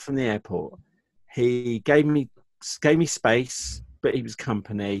picked me up from the airport. He gave me space, but he was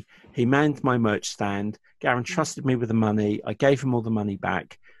company. He manned my merch stand. Garen trusted me with the money. I gave him all the money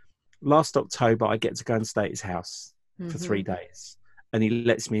back. Last October, I get to go and stay at his house for 3 days, and he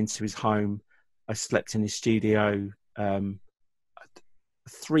lets me into his home. I slept in his studio.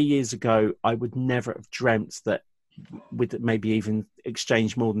 3 years ago, I would never have dreamt that we'd maybe even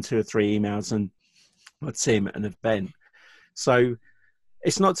exchange more than 2 or 3 emails and I'd see him at an event. So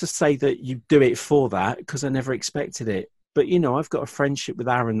it's not to say that you do it for that, because I never expected it. But, you know, I've got a friendship with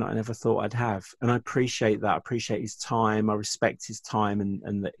Aaron that I never thought I'd have. And I appreciate that. I appreciate his time. I respect his time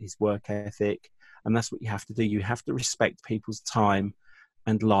and his work ethic. And that's what you have to do. You have to respect people's time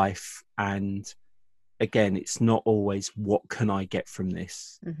and life. And again, it's not always, what can I get from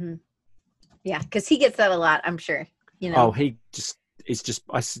this? Mm-hmm. Yeah, because he gets that a lot, I'm sure. You know. Oh,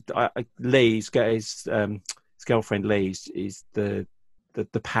 Lee's got his girlfriend. Lee is the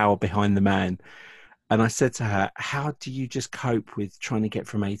power behind the man. And I said to her, how do you just cope with trying to get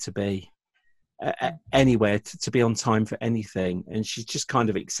from A to B anywhere to be on time for anything? And she just kind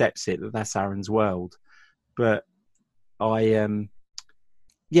of accepts it, that's Aaron's world. But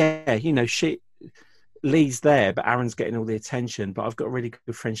Lee's there, but Aaron's getting all the attention. But I've got a really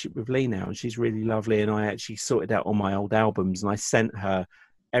good friendship with Lee now, and she's really lovely. And I actually sorted out all my old albums, and I sent her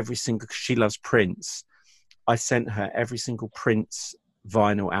she loves Prince. I sent her every single Prince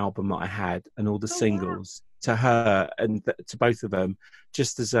vinyl album that I had and all the singles to her and to both of them,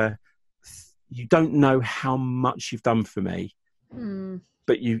 just as you don't know how much you've done for me,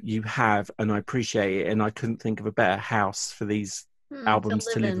 but you have, and I appreciate it. And I couldn't think of a better house for these albums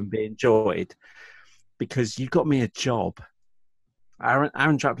to live and be enjoyed, because you got me a job. Aaron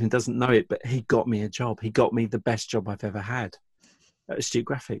Draplin doesn't know it, but he got me a job. He got me the best job I've ever had at Astute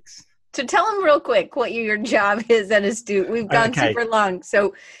Graphics. So tell him real quick what your job is at Astute. We've gone super long.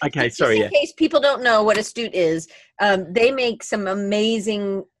 So in case people don't know what Astute is, they make some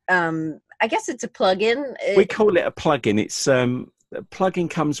amazing, I guess it's a plugin. We call it a plugin. It's a plugin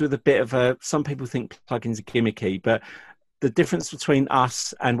comes with a bit of some people think plugins are gimmicky, but the difference between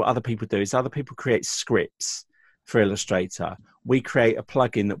us and what other people do is other people create scripts for Illustrator. We create a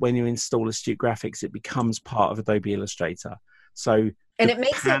plugin that when you install Astute Graphics, it becomes part of Adobe Illustrator. And it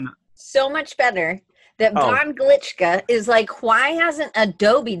makes it so much better that Von Glitchka is like, why hasn't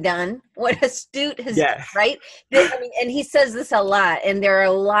Adobe done what Astute has done, right? And he says this a lot, and there are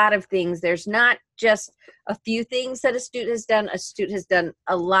a lot of things. There's not just a few things that Astute has done. Astute has done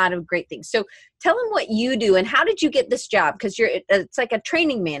a lot of great things. So tell him what you do, and how did you get this job? Because it's like a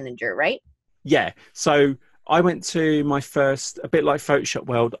training manager, right? Yeah. So I went to my first, a bit like Photoshop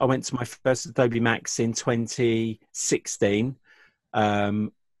World, I went to my first Adobe Max in 2016.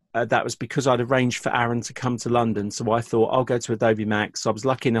 That was because I'd arranged for Aaron to come to London. So I thought, I'll go to Adobe Max. So I was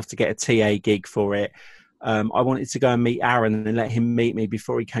lucky enough to get a TA gig for it. I wanted to go and meet Aaron and let him meet me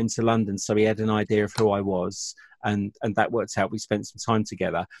before he came to London, so he had an idea of who I was. And that worked out. We spent some time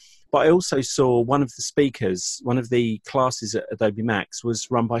together. But I also saw one of the speakers, one of the classes at Adobe Max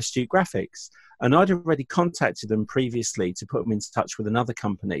was run by Astute Graphics. And I'd already contacted them previously to put them in touch with another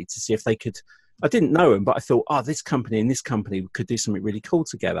company to see if they could. I didn't know them, but I thought, this company and this company could do something really cool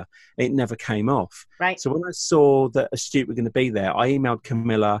together. It never came off. Right. So when I saw that Astute were going to be there, I emailed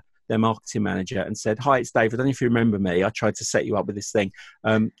Camilla, their marketing manager, and said, hi, it's Dave. I don't know if you remember me. I tried to set you up with this thing.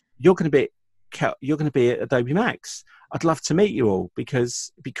 You're going to be at Adobe Max. I'd love to meet you all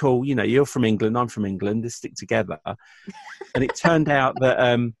because it'd be cool. You know, you're from England. I'm from England. Let's stick together. And it turned out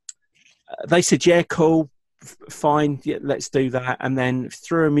that they said, yeah, cool. Fine, yeah, let's do that. And then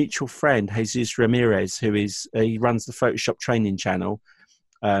through a mutual friend, Jesus Ramirez, he runs the Photoshop training channel,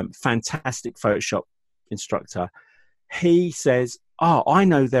 fantastic Photoshop instructor. He says, oh, I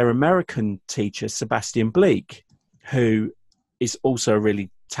know their American teacher, Sebastian Bleak, who is also a really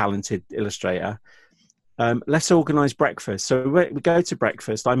talented illustrator. Let's organise breakfast. So we go to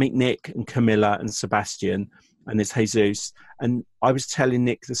breakfast. I meet Nick and Camilla and Sebastian, and there's Jesus. And I was telling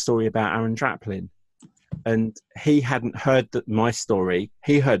Nick the story about Aaron Draplin. And he hadn't heard my story.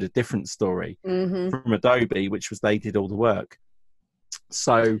 He heard a different story from Adobe, which was they did all the work.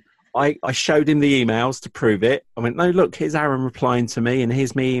 So I showed him the emails to prove it. I went, no, look, here's Aaron replying to me, and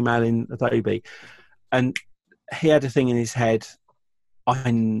here's me emailing Adobe. And he had a thing in his head. I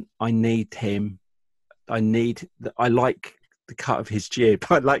need him. I like the cut of his jib.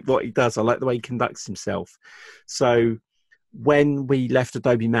 I like what he does. I like the way he conducts himself. So when we left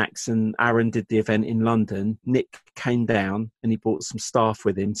Adobe Max and Aaron did the event in London, Nick came down and he brought some staff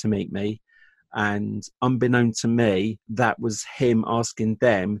with him to meet me. And unbeknown to me, that was him asking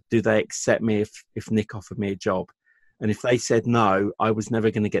them, do they accept me if Nick offered me a job? And if they said no, I was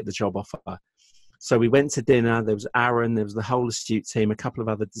never going to get the job offer. So we went to dinner. There was Aaron, there was the whole Astute team, a couple of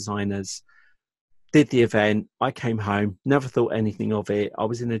other designers. Did the event. I came home, never thought anything of it. I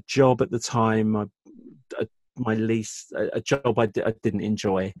was in a job at the time, a job I didn't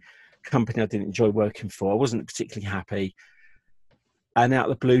enjoy, a company I didn't enjoy working for. I wasn't particularly happy. And out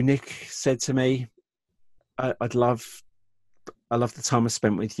of the blue, Nick said to me, I love the time I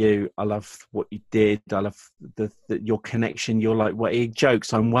spent with you. I love what you did. I love your connection. You're like, what he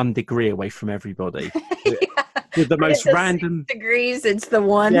jokes, I'm 1 degree away from everybody. Yeah. With the most random degrees, it's the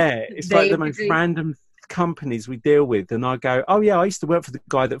one. Yeah, it's like the most random companies we deal with. And I go, oh yeah, I used to work for the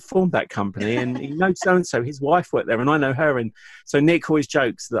guy that formed that company, and he knows so and so. His wife worked there, and I know her. And so Nick always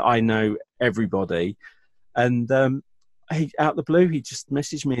jokes that I know everybody. And he, out of the blue, he just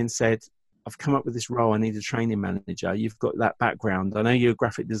messaged me and said, I've come up with this role. I need a training manager. You've got that background. I know you're a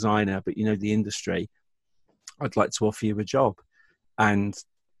graphic designer, but you know the industry. I'd like to offer you a job. And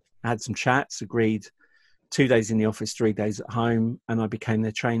I had some chats, agreed 2 days in the office, 3 days at home, and I became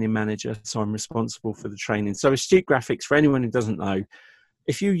their training manager. So I'm responsible for the training. So Astute Graphics, for anyone who doesn't know,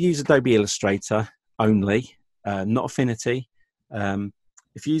 if you use Adobe Illustrator only, not Affinity,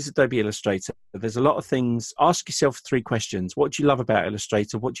 if you use Adobe Illustrator, there's a lot of things. Ask yourself 3 questions. What do you love about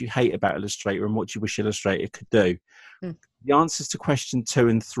Illustrator? What do you hate about Illustrator? And what do you wish Illustrator could do? The answers to question 2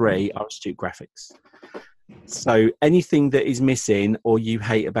 and 3 are Astute Graphics. So anything that is missing or you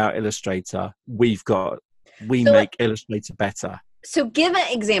hate about Illustrator, we make Illustrator better. So give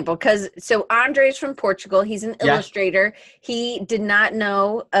an example, because Andre's from Portugal. He's an illustrator. He did not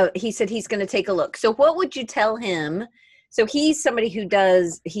know. He said he's going to take a look. So what would you tell him? So he's somebody who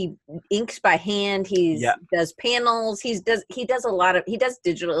he inks by hand. Does panels. He does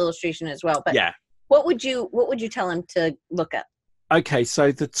digital illustration as well. But what would you tell him to look up? Okay,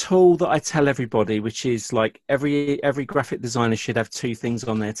 so the tool that I tell everybody, which is like every graphic designer should have 2 things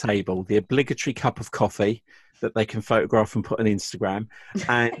on their table: the obligatory cup of coffee that they can photograph and put on Instagram,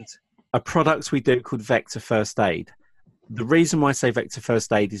 and a product we do called Vector First Aid. The reason why I say Vector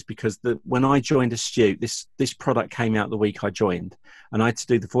First Aid is because when I joined Astute, this product came out the week I joined, and I had to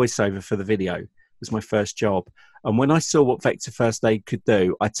do the voiceover for the video. It was my first job. And when I saw what Vector First Aid could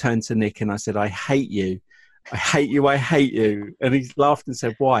do, I turned to Nick and I said, I hate you. I hate you, I hate you. And he laughed and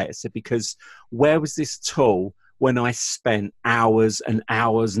said, why? I said, because where was this tool when I spent hours and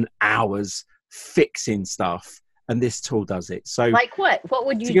hours and hours fixing stuff? And this tool does it. So, like what? What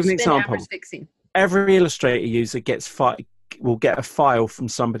would you to give an spend example, hours fixing? Every Illustrator user will get a file from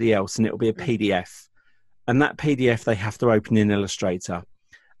somebody else, and it'll be a PDF. And that PDF they have to open in Illustrator.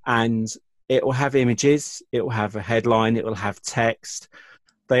 And it will have images, it will have a headline, it will have text.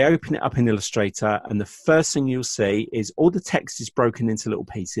 They open it up in Illustrator, and the first thing you'll see is all the text is broken into little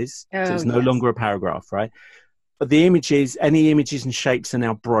pieces. So it's no longer a paragraph, right? But the images, any images and shapes are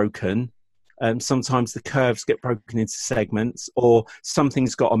now broken. Sometimes the curves get broken into segments, or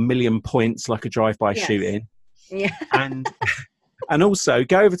something's got 1 million points like a drive-by shooting. Yeah. And also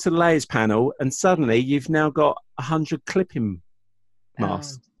go over to the layers panel, and suddenly you've now got 100 clipping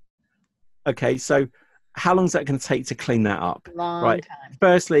masks. Okay, so how long is that going to take to clean that up? Long time.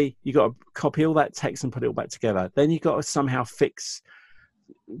 Firstly, you got to copy all that text and put it all back together. Then you got to somehow fix.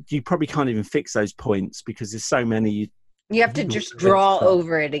 You probably can't even fix those points because there's so many. You have to just draw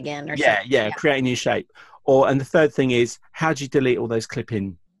over it again, or something. Yeah, create a new shape. And the third thing is, how do you delete all those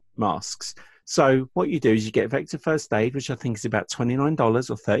clipping masks? So what you do is you get Vector First Aid, which I think is about $29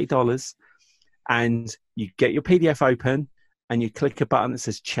 or $30, and you get your PDF open and you click a button that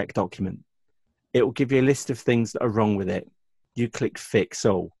says Check Document. It will give you a list of things that are wrong with it. You click Fix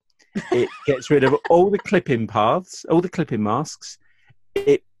All. It gets rid of all the clipping paths, all the clipping masks.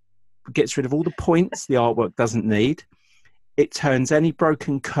 It gets rid of all the points the artwork doesn't need. it turns any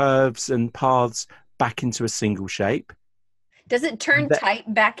broken curves and paths back into a single shape. Does it turn type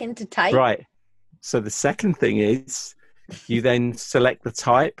back into type? Right. So the second thing is you then select the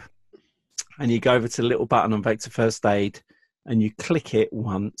type and you go over to the little button on Vector First Aid and you click it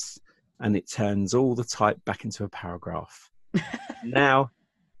once and it turns all the type back into a paragraph. Now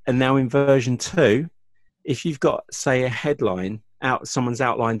in version 2, if you've got, say, a headline, someone's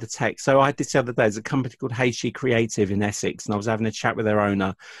outlined the text. So I had this the other day. There's a company called HG Creative in Essex, and I was having a chat with their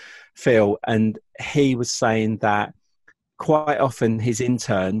owner, Phil, and he was saying that quite often his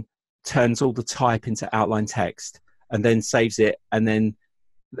intern turns all the type into outline text and then saves it, and then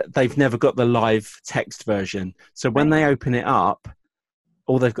they've never got the live text version. So when they open it up,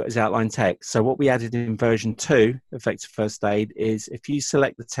 all they've got is outline text. So what we added in version 2 of Vector First Aid is if you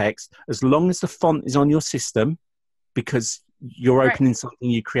select the text, as long as the font is on your system, because you're opening something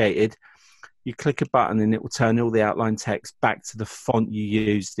you created, you click a button and it will turn all the outline text back to the font you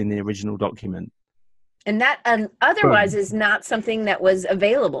used in the original document. And that otherwise is not something that was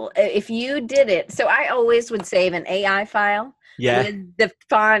available. If you did it, so I always would save an AI file with the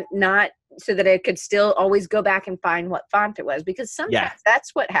font not so that I could still always go back and find what font it was, because sometimes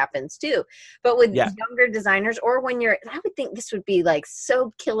that's what happens too. But with younger designers, or when I would think this would be like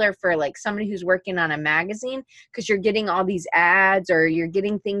so killer for like somebody who's working on a magazine, because you're getting all these ads or you're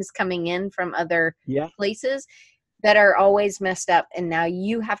getting things coming in from other places that are always messed up, and now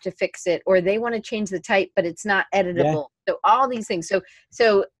you have to fix it, or they want to change the type, but it's not editable. So all these things.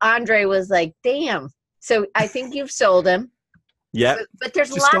 So Andre was like, damn. So I think you've sold him. Yeah, but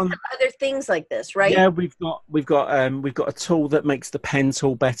there's lots of other things like this, right? Yeah, we've got a tool that makes the pen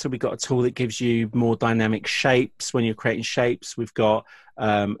tool better. We've got a tool that gives you more dynamic shapes when you're creating shapes. We've got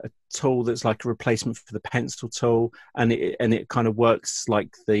a tool that's like a replacement for the pencil tool, and it kind of works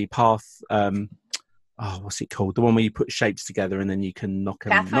like the path. What's it called? The one where you put shapes together and then you can knock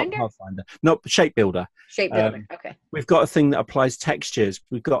them. Pathfinder? Not Pathfinder. Not Shape Builder. Shape Builder. Okay. We've got a thing that applies textures.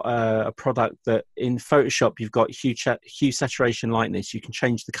 We've got a product that in Photoshop you've got hue, saturation, lightness. You can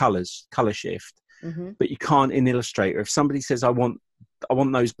change the color shift, but you can't in Illustrator. If somebody says I want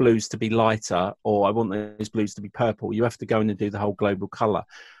those blues to be lighter, or I want those blues to be purple, you have to go in and do the whole global color.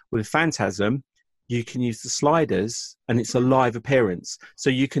 With Phantasm, you can use the sliders and it's a live appearance. So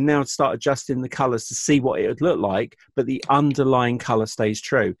you can now start adjusting the colors to see what it would look like, but the underlying color stays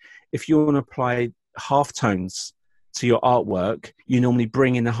true. If you want to apply halftones to your artwork, you normally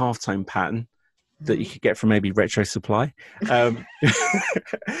bring in a halftone pattern that you could get from maybe Retro Supply. But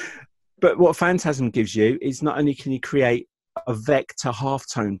what Phantasm gives you is not only can you create a vector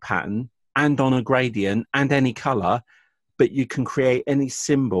halftone pattern and on a gradient and any color, but you can create any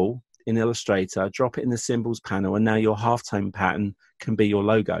symbol in Illustrator, drop it in the symbols panel, and now your halftone pattern can be your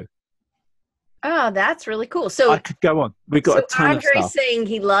logo. Oh, that's really cool. So I could go on. We've got a ton of stuff. Andre's saying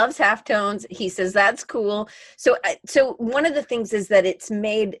he loves halftones. He says that's cool. So one of the things is that it's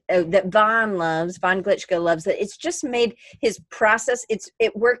made that Von Glitchko loves, that it's just made his process.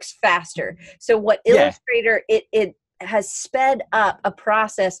 It works faster. So what Illustrator it has sped up a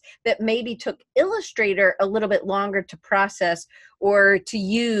process that maybe took Illustrator a little bit longer to process or to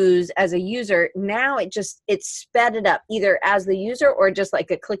use as a user. Now it's sped it up either as the user or just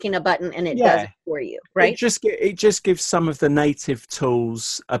like clicking a button and it does it for you, right? It just gives some of the native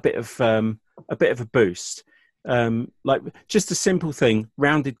tools a bit of a boost. Like just a simple thing,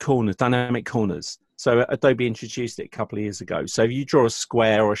 rounded corners, dynamic corners. So Adobe introduced it a couple of years ago. So you draw a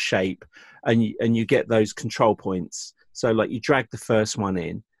square or a shape and you get those control points. So like you drag the first one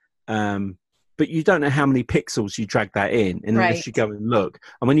in, but you don't know how many pixels you drag that in unless you go and look.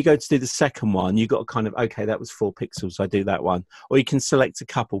 And when you go to do the second one, you got to kind of, okay, that was 4 pixels. I do that one. Or you can select a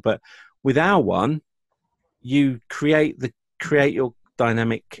couple. But with our one, you create your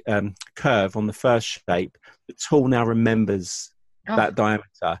dynamic curve on the first shape. The tool now remembers that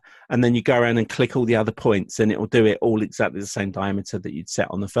diameter, and then you go around and click all the other points and it will do it all exactly the same diameter that you'd set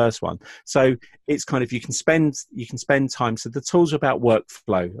on the first one. So it's kind of you can spend time. So the tools are about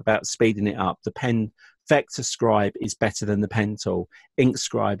workflow, about speeding it up. The pen Vector Scribe is better than the pen tool. Ink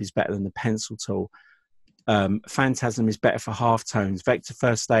Scribe is better than the pencil tool. Phantasm is better for halftones. Vector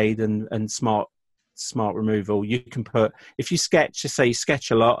First Aid and smart removal. You can put, if you sketch, just say you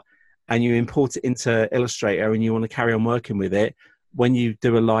sketch a lot and you import it into Illustrator and you want to carry on working with it, when you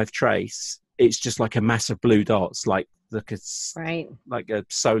do a live trace, it's just like a mass of blue dots, like a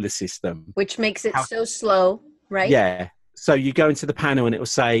solar system. Which makes it so slow, right? Yeah. So you go into the panel and it will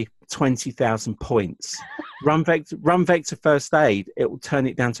say 20,000 points. Run vector first aid, it will turn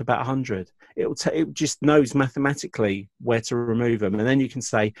it down to about 100. It just knows mathematically where to remove them. And then you can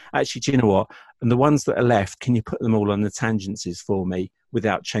say, actually, do you know what? And the ones that are left, can you put them all on the tangencies for me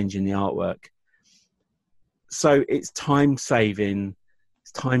without changing the artwork? So it's time saving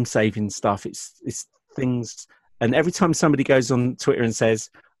stuff. It's things. And every time somebody goes on Twitter and says,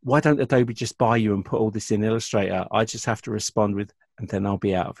 why don't Adobe just buy you and put all this in Illustrator? I just have to respond with, and then I'll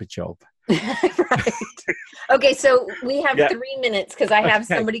be out of a job. Right. Okay, so we have 3 minutes because I have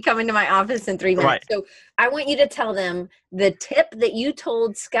somebody coming to my office in 3 minutes. Right. So I want you to tell them the tip that you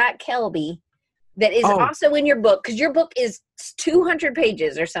told Scott Kelby that is also in your book, because your book is 200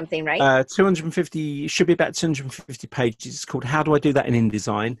 pages or something, right? 250, should be about 250 pages. It's called How Do I Do That in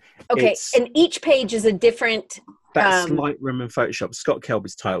InDesign? Okay, and each page is a different... That's Lightroom and Photoshop, Scott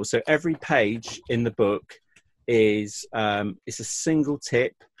Kelby's title. So every page in the book is it's a single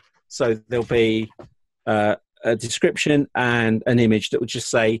tip. So there'll be a description and an image that will just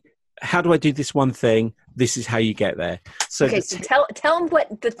say, how do I do this one thing? This is how you get there. So, so tell them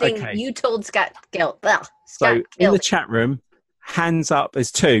what the thing you told Scott Kelby. So in the chat room, hands up,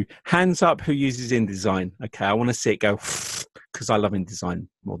 there's 2. Hands up who uses InDesign. Okay, I want to see it go, because I love InDesign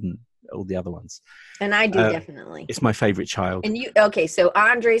more than all the other ones. And I do, definitely. It's my favorite child. And you, okay, so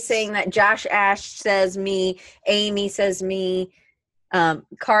Andre's saying that, Josh Ash says me, Amy says me,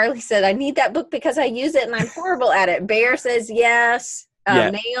 Carly said, I need that book because I use it and I'm horrible at it. Bear says yes.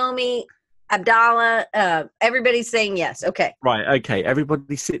 Naomi, Abdallah, everybody's saying yes. Okay. Right, okay.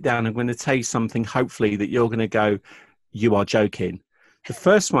 Everybody sit down. I'm going to tell you something, hopefully, that you're going to go, you are joking. The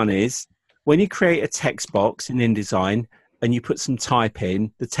first one is, when you create a text box in InDesign, and you put some type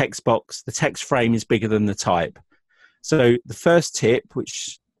in, the text box, the text frame is bigger than the type. So the first tip,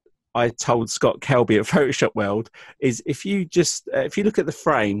 which I told Scott Kelby at Photoshop World, is if you look at the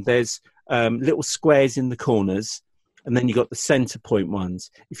frame, there's little squares in the corners, and then you got the center point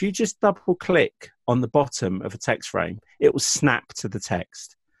ones. If you just double click on the bottom of a text frame, it will snap to the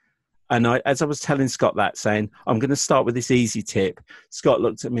text. And as I was telling Scott that, saying, I'm going to start with this easy tip, Scott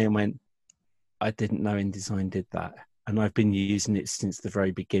looked at me and went, I didn't know InDesign did that. And I've been using it since the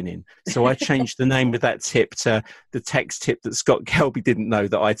very beginning. So I changed the name of that tip to the text tip that Scott Kelby didn't know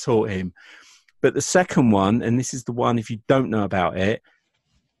that I taught him. But the second one, and this is the one if you don't know about it,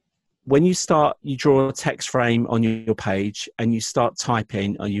 when you draw a text frame on your page and you start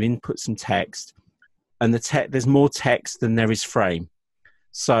typing or you input some text, and there's more text than there is frame.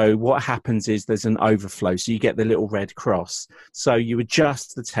 So what happens is there's an overflow. So you get the little red cross. So you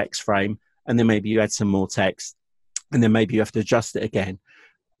adjust the text frame, and then maybe you add some more text, and then maybe you have to adjust it again.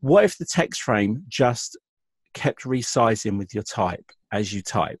 What if the text frame just kept resizing with your type as you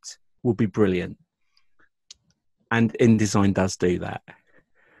typed? Would be brilliant. And InDesign does do that.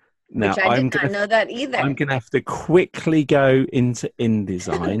 Now, I did not know that either. I'm going to have to quickly go into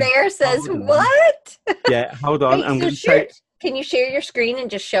InDesign. Bear says, what? Yeah, hold on. Wait, can you share your screen and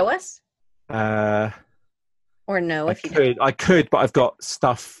just show us? Or no, I could, but I've got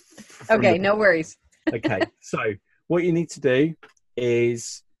stuff. Okay, no worries. Okay, so what you need to do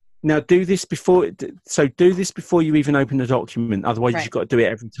is now do this before you even open the document. Otherwise, You've got to do it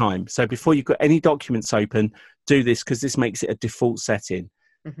every time. So before you've got any documents open, do this, because this makes it a default setting.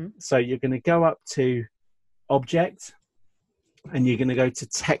 Mm-hmm. So you're going to go up to Object, and you're going to go to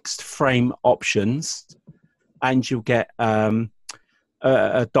Text Frame Options, and you'll get a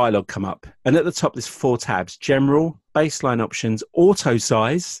dialog come up. And at the top, there's 4 tabs: General, Baseline Options, Auto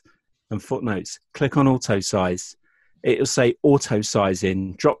Size, and Footnotes. Click on Auto Size. It'll say Auto Size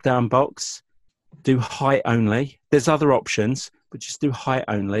in drop-down box. Do height only. There's other options, but just do height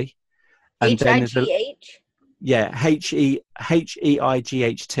only. And H-I-G-H? Yeah, H-E-I-G-H-T.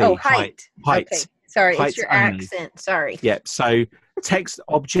 Oh, height. Height. Okay. Sorry, height it's your only. accent. Sorry. Yeah, so Text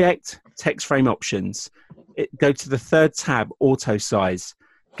Object, Text Frame Options. Go to the 3rd tab, Auto Size.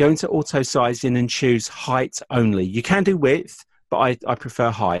 Go into Auto Size in and choose height only. You can do width, but I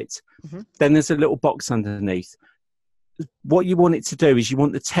prefer height. Mm-hmm. Then there's a little box underneath. What you want it to do is you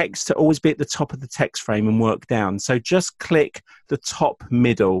want the text to always be at the top of the text frame and work down. So just click the top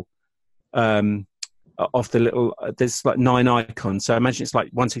middle of the little, there's like 9 icons. So imagine it's like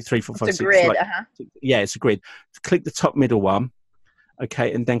 1, 2, 3, 4, 5, 6. It's a grid, like, yeah, it's a grid. Click the top middle one,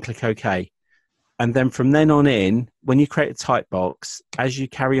 okay, and then click OK. And then from then on in, when you create a type box, as you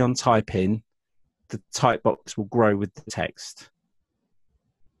carry on typing, the type box will grow with the text.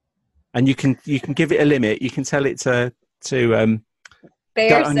 And you can give it a limit. You can tell it to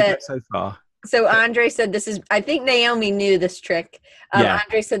Bear said, so far. So Andre said this is, I think Naomi knew this trick. Yeah.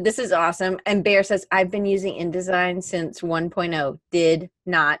 Andre said this is awesome. And Bear says, I've been using InDesign since 1.0. Did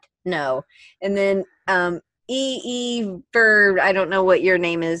not know. And then Ever, I don't know what your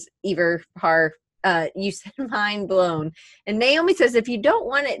name is, Ever Har. You said mind blown. And Naomi says if you don't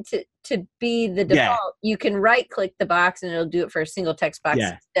want it to be the default, you can right click the box and it'll do it for a single text box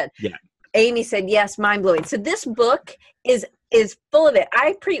instead. Yeah. Amy said yes, mind blowing. So this book is full of it.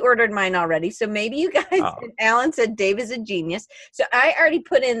 I pre-ordered mine already, so maybe you guys. And Alan said Dave is a genius. So I already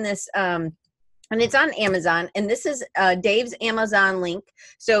put in this, and it's on Amazon. And this is Dave's Amazon link.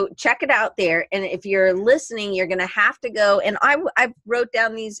 So check it out there. And if you're listening, you're going to have to go. And I wrote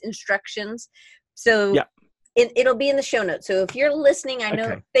down these instructions. So it'll be in the show notes. So if you're listening, I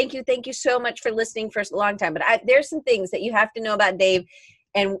know. Okay. Thank you so much for listening for a long time. But there's some things that you have to know about Dave.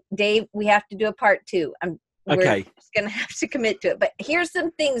 And Dave, we have to do a part 2. We're just going to have to commit to it. But here's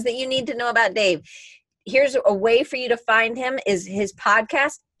some things that you need to know about Dave. Here's a way for you to find him is his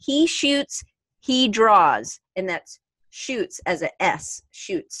podcast. He shoots, he draws. And that's shoots as a S,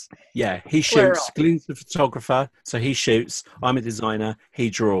 shoots. Yeah, he Plural. Shoots. Glenn's the photographer, so he shoots. I'm a designer, he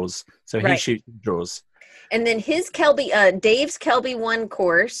draws. So he shoots and draws. And then his Dave's Kelby One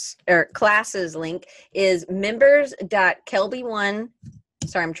course or classes link is members.kelby1.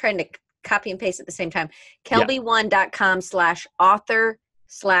 Sorry, I'm trying to copy and paste at the same time.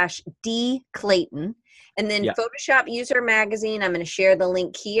 kelby1.com/author/D Clayton. And then Photoshop User Magazine. I'm going to share the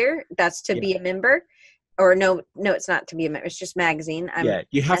link here. That's to be a member. Or no, it's not to be a member. It's just magazine.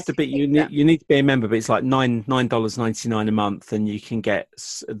 You have to be. You need to be a member, but it's like $9.99 a month, and you can get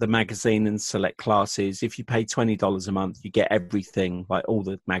the magazine and select classes. If you pay $20 a month, you get everything, like all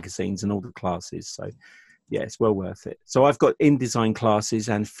the magazines and all the classes. So, yeah, it's well worth it. So I've got InDesign classes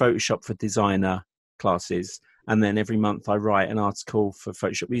and Photoshop for Designer classes, and then every month I write an article for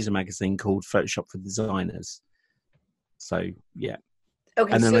Photoshop User Magazine called Photoshop for Designers. So yeah,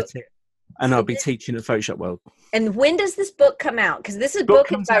 okay, and then that's it. And I'll be teaching at Photoshop World. And when does this book come out? Because this is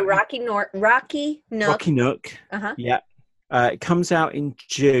book is by Rocky Nook. Rocky Nook. Uh-huh. Yeah. It comes out in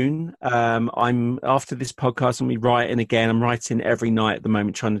June. I'm after this podcast, I'm writing again. I'm writing every night at the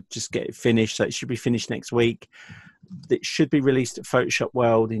moment, trying to just get it finished. So it should be finished next week. It should be released at Photoshop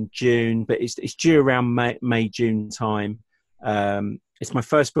World in June, but it's due around May June time. It's my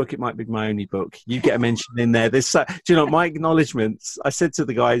first book. It might be my only book. You get a mention in there. Do you know, my acknowledgements, I said to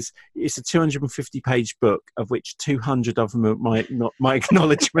the guys, it's a 250-page book, of which 200 of them are my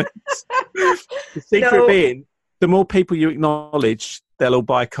acknowledgements. The secret being, the more people you acknowledge, they'll all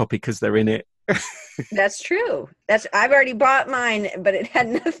buy a copy because they're in it. That's true. I've already bought mine, but it had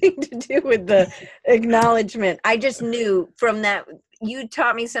nothing to do with the acknowledgement. I just knew from that. You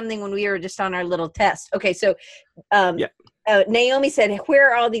taught me something when we were just on our little test. Okay, so Naomi said,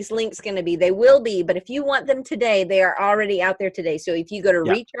 where are all these links going to be? They will be, but if you want them today, they are already out there today. So if you go to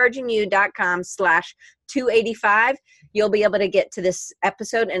rechargingyou.com/285, you'll be able to get to this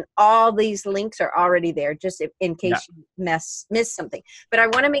episode, and all these links are already there, just in case you miss something. But I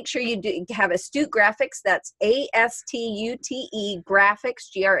want to make sure you do have Astute Graphics. That's ASTUTE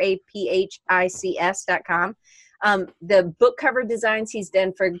Graphics, GRAPHICS.com. The book cover designs he's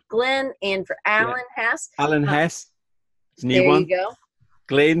done for Glenn and for Alan Hess. Alan Hess. There you go.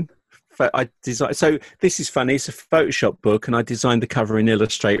 Glenn, I designed. So this is funny. It's a Photoshop book, and I designed the cover in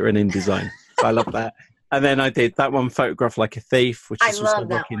Illustrator and InDesign. So I love that. And then I did that one, Photograph Like a Thief, which is also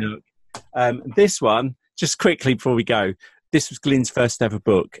Rocky Nook. This one, just quickly before we go, this was Glenn's first ever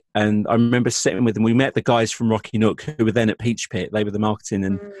book, and I remember sitting with him. We met the guys from Rocky Nook who were then at Peach Pit. They were the marketing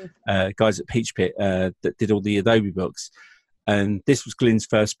and guys at Peach Pit that did all the Adobe books, and this was Glenn's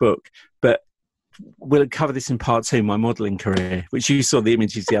first book. But we'll cover this in part 2, my modelling career, which you saw the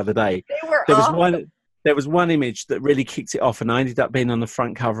images the other day. There was one image that really kicked it off, and I ended up being on the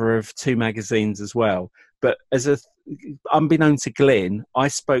front cover of 2 magazines as well. But unbeknown to Glenn, I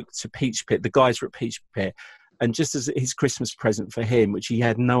spoke to Peach Pit. The guys were at Peach Pit, and just as his Christmas present for him, which he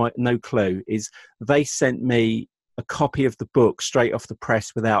had no clue, is they sent me a copy of the book straight off the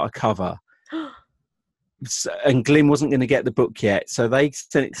press without a cover. And Glenn wasn't going to get the book yet, so they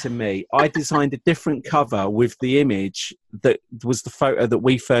sent it to me. I designed a different cover with the image that was the photo that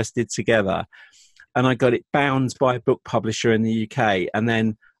we first did together, and I got it bound by a book publisher in the UK, and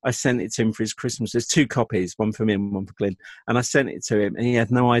then I sent it to him for his Christmas. There's 2 copies, one for me and one for Glenn, and I sent it to him, and he had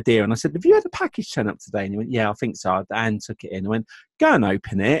no idea. And I said, have you had a package turn up today? And he went, yeah, I think so. Anne took it in. I went, go and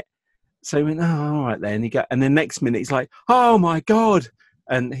open it. So he went, oh, all right then. And then next minute he's like, oh my God.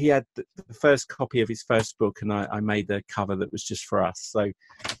 And he had the first copy of his first book, and I made a cover that was just for us. So,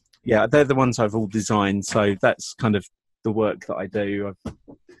 yeah, they're the ones I've all designed. So that's kind of the work that I do.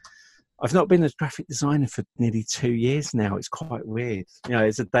 I've not been a graphic designer for nearly 2 years now. It's quite weird. You know,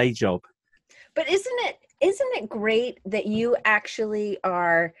 it's a day job. But isn't it great that you actually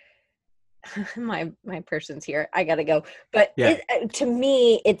are my person's here. I gotta go. But Yeah. to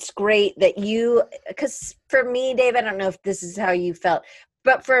me, it's great that you, because for me, Dave, I don't know if this is how you felt,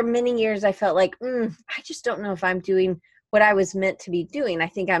 but for many years I felt like, I just don't know if I'm doing what I was meant to be doing. I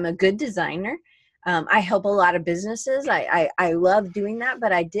think I'm a good designer. I help a lot of businesses. I love doing that,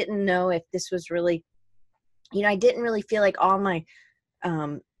 but I didn't know if this was really, I didn't really feel like all my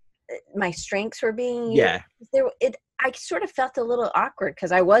strengths were being used. I sort of felt a little awkward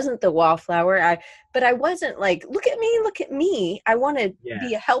because I wasn't the wallflower. But I wasn't like, look at me. I want to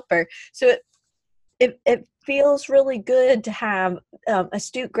be a helper. So it feels really good to have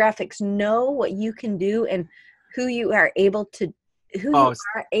Astute Graphics know what you can do and who you are able to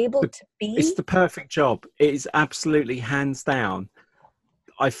be. It's the perfect job. It is absolutely hands down.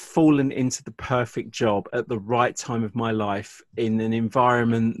 I've fallen into the perfect job at the right time of my life in an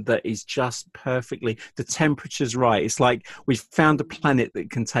environment that is just perfectly, the temperature's right. It's like we've found a planet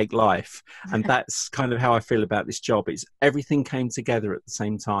that can take life. And that's kind of how I feel about this job. It's everything came together at the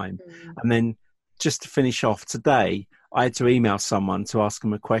same time. And then just to finish off today, I had to email someone to ask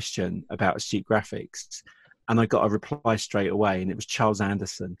them a question about Astute Graphics. And I got a reply straight away. And it was Charles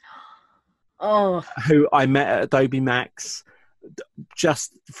Anderson, who I met at Adobe Max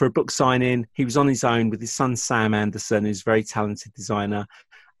just for a book signing. He was on his own with his son Sam Anderson, who's a very talented designer,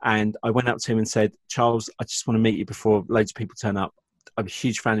 and I went up to him and said, Charles, I just want to meet you before loads of people turn up. I'm a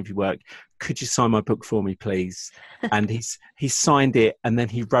huge fan of your work. Could you sign my book for me, please? And he signed it, and then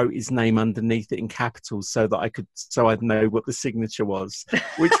he wrote his name underneath it in capitals so I'd know what the signature was.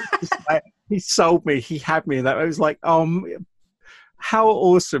 Which was like, he sold me. He had me, and that I was like, how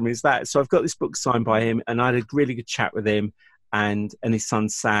awesome is that? So I've got this book signed by him, and I had a really good chat with him and his son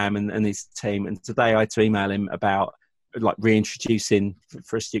Sam and his team. And today I had to email him about like reintroducing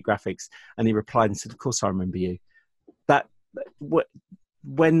for Astute Graphics, and he replied and said, of course I remember you.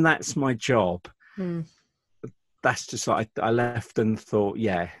 When that's my job, that's just like I left and thought,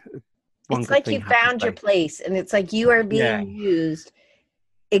 it's like you found your place, and it's like you are being used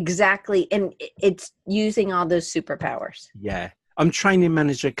exactly, and it's using all those superpowers. I'm training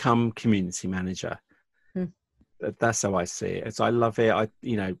manager come community manager. That's how I see it. As I love it. I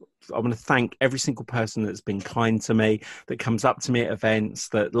want to thank every single person that's been kind to me, that comes up to me at events,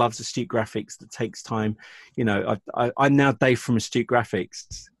 that loves Astute Graphics, that takes time. I'm now Dave from Astute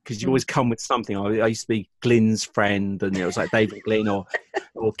Graphics, because you always come with something. I used to be Glyn's friend, and it was like David Glyn or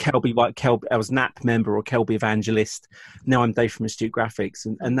Kelby, like Kelby. I was NAP member or Kelby Evangelist. Now I'm Dave from Astute Graphics,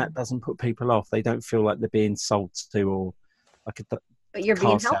 and that doesn't put people off. They don't feel like they're being sold to or like a but you're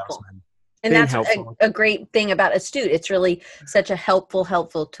being helpful. Salesman. And that's a great thing about Astute. It's really such a helpful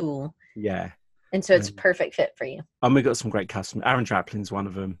tool. Yeah. And so it's a perfect fit for you. And we've got some great customers. Aaron Draplin's one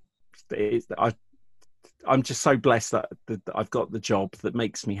of them. I'm just so blessed that I've got the job that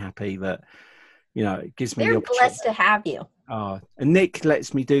makes me happy, that, it gives me the opportunity. They're blessed to have you. And Nick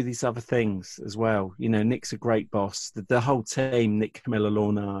lets me do these other things as well. Nick's a great boss. The whole team, Nick, Camilla,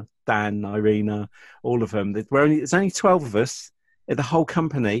 Lorna, Dan, Irina, all of them. There's only 12 of us in the whole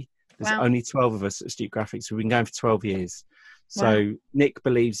company. There's only 12 of us at Astute Graphics. We've been going for 12 years. So Nick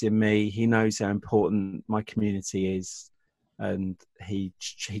believes in me. He knows how important my community is. And he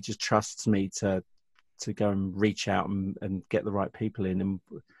just trusts me to go and reach out and get the right people in. And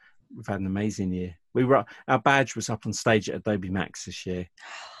we've had an amazing year. Our badge was up on stage at Adobe Max this year.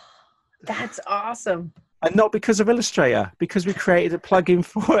 That's awesome. And not because of Illustrator, because we created a plugin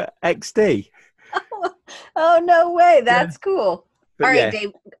for XD. Oh, no way. That's cool. But all right,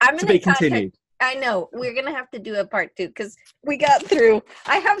 Dave, I'm going to continued. I know we're going to have to do a part 2 because we got through.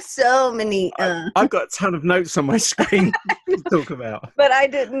 I have so many. I've got a ton of notes on my screen to talk about. But I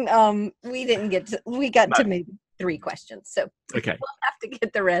didn't. We didn't get to. We got to maybe 3 questions, so we'll have to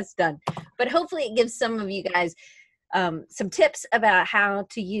get the rest done. But hopefully, it gives some of you guys some tips about how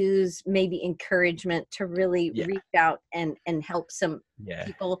to use maybe encouragement to really reach out and help some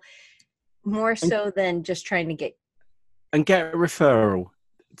people more so than just trying to get. And get a referral.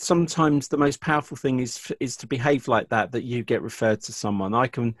 Sometimes the most powerful thing is to behave like that you get referred to someone. I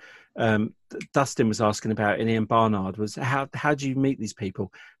can. Dustin was asking about, and Ian Barnard was, how do you meet these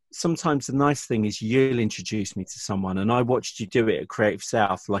people? Sometimes the nice thing is you'll introduce me to someone, and I watched you do it at Creative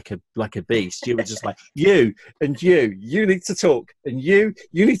South like a beast. You were just like, you need to talk, and you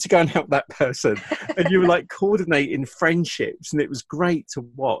need to go and help that person, and you were like coordinating friendships, and it was great to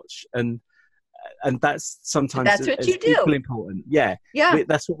watch. And that's sometimes what you do. Important. Yeah.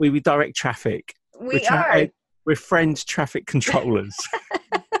 That's what we direct traffic. We're friend traffic controllers.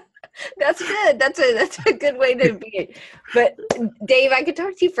 That's good. That's a good way to be it. But Dave, I could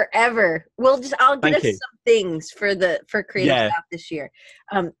talk to you forever. I'll get us some things for Creative South this year.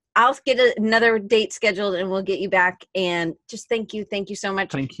 I'll get another date scheduled and we'll get you back. And just thank you so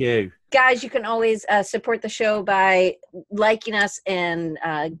much. Thank you, guys. You can always support the show by liking us and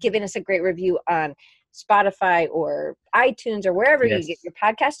giving us a great review on Spotify or iTunes or wherever you get your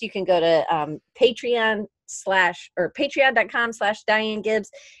podcast. You can go to patreon.com/Diane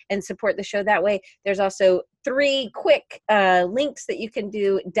Gibbs and support the show that way. There's also 3 quick links that you can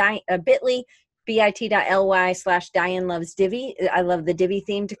do. Bit.ly, bit.ly/Diane Loves Divi. I love the Divi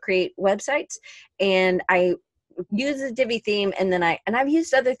theme to create websites, and I use the Divi theme, and then I've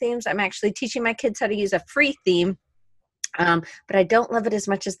used other themes. I'm actually teaching my kids how to use a free theme. But I don't love it as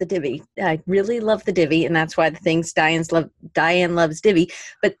much as the Divi. I really love the Divi, and that's why the things Diane Loves Divi.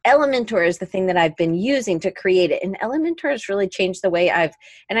 But Elementor is the thing that I've been using to create it, and Elementor has really changed the way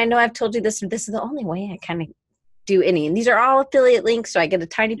and I know I've told you this, but this is the only way I kind of do any. And these are all affiliate links, so I get a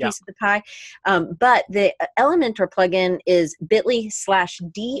tiny piece of the pie. But the Elementor plugin is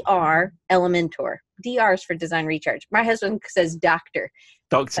bit.ly/DR Elementor. DR is for Design Recharge. My husband says doctor.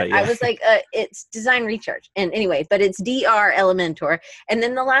 I was like, it's Design Recharge. And anyway, but it's DR Elementor. And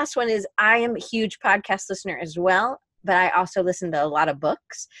then the last one is, I am a huge podcast listener as well, but I also listen to a lot of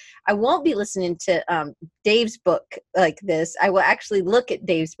books. I won't be listening to Dave's book like this. I will actually look at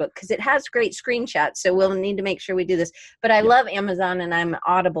Dave's book because it has great screenshots. So we'll need to make sure we do this. But I love Amazon, and I'm an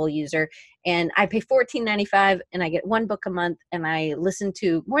Audible user. And I pay $14.95 and I get 1 book a month, and I listen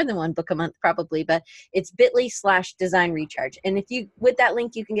to more than 1 book a month probably, but it's bit.ly/Design Recharge. And with that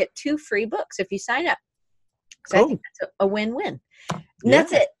link, you can get 2 free books if you sign up. So I think that's a win-win. And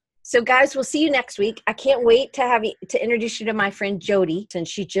that's it. So guys, we'll see you next week. I can't wait to introduce you to my friend Jody, since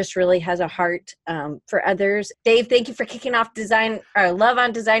she just really has a heart for others. Dave, thank you for kicking off Love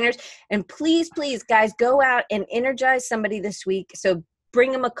on Designers. And please, guys, go out and energize somebody this week. So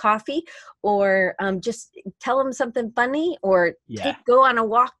bring them a coffee, or just tell them something funny, or go on a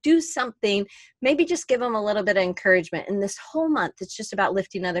walk, do something. Maybe just give them a little bit of encouragement. And this whole month, it's just about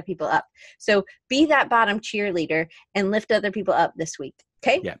lifting other people up. So be that bottom cheerleader and lift other people up this week.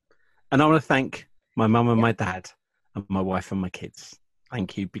 Okay? Yeah. And I want to thank my mum and my dad and my wife and my kids.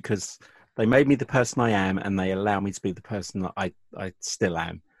 Thank you, because they made me the person I am, and they allow me to be the person that I still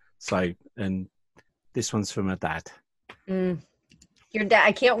am. So, and this one's from my dad. Your dad,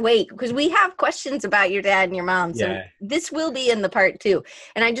 I can't wait, because we have questions about your dad and your mom. So this will be in the part 2.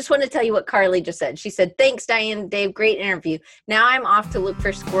 And I just want to tell you what Carly just said. She said, "Thanks, Diane, Dave. Great interview. Now I'm off to look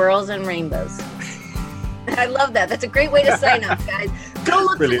for squirrels and rainbows." I love that. That's a great way to sign up, guys. Go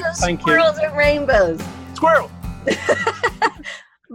look for those squirrels and rainbows. Squirrel!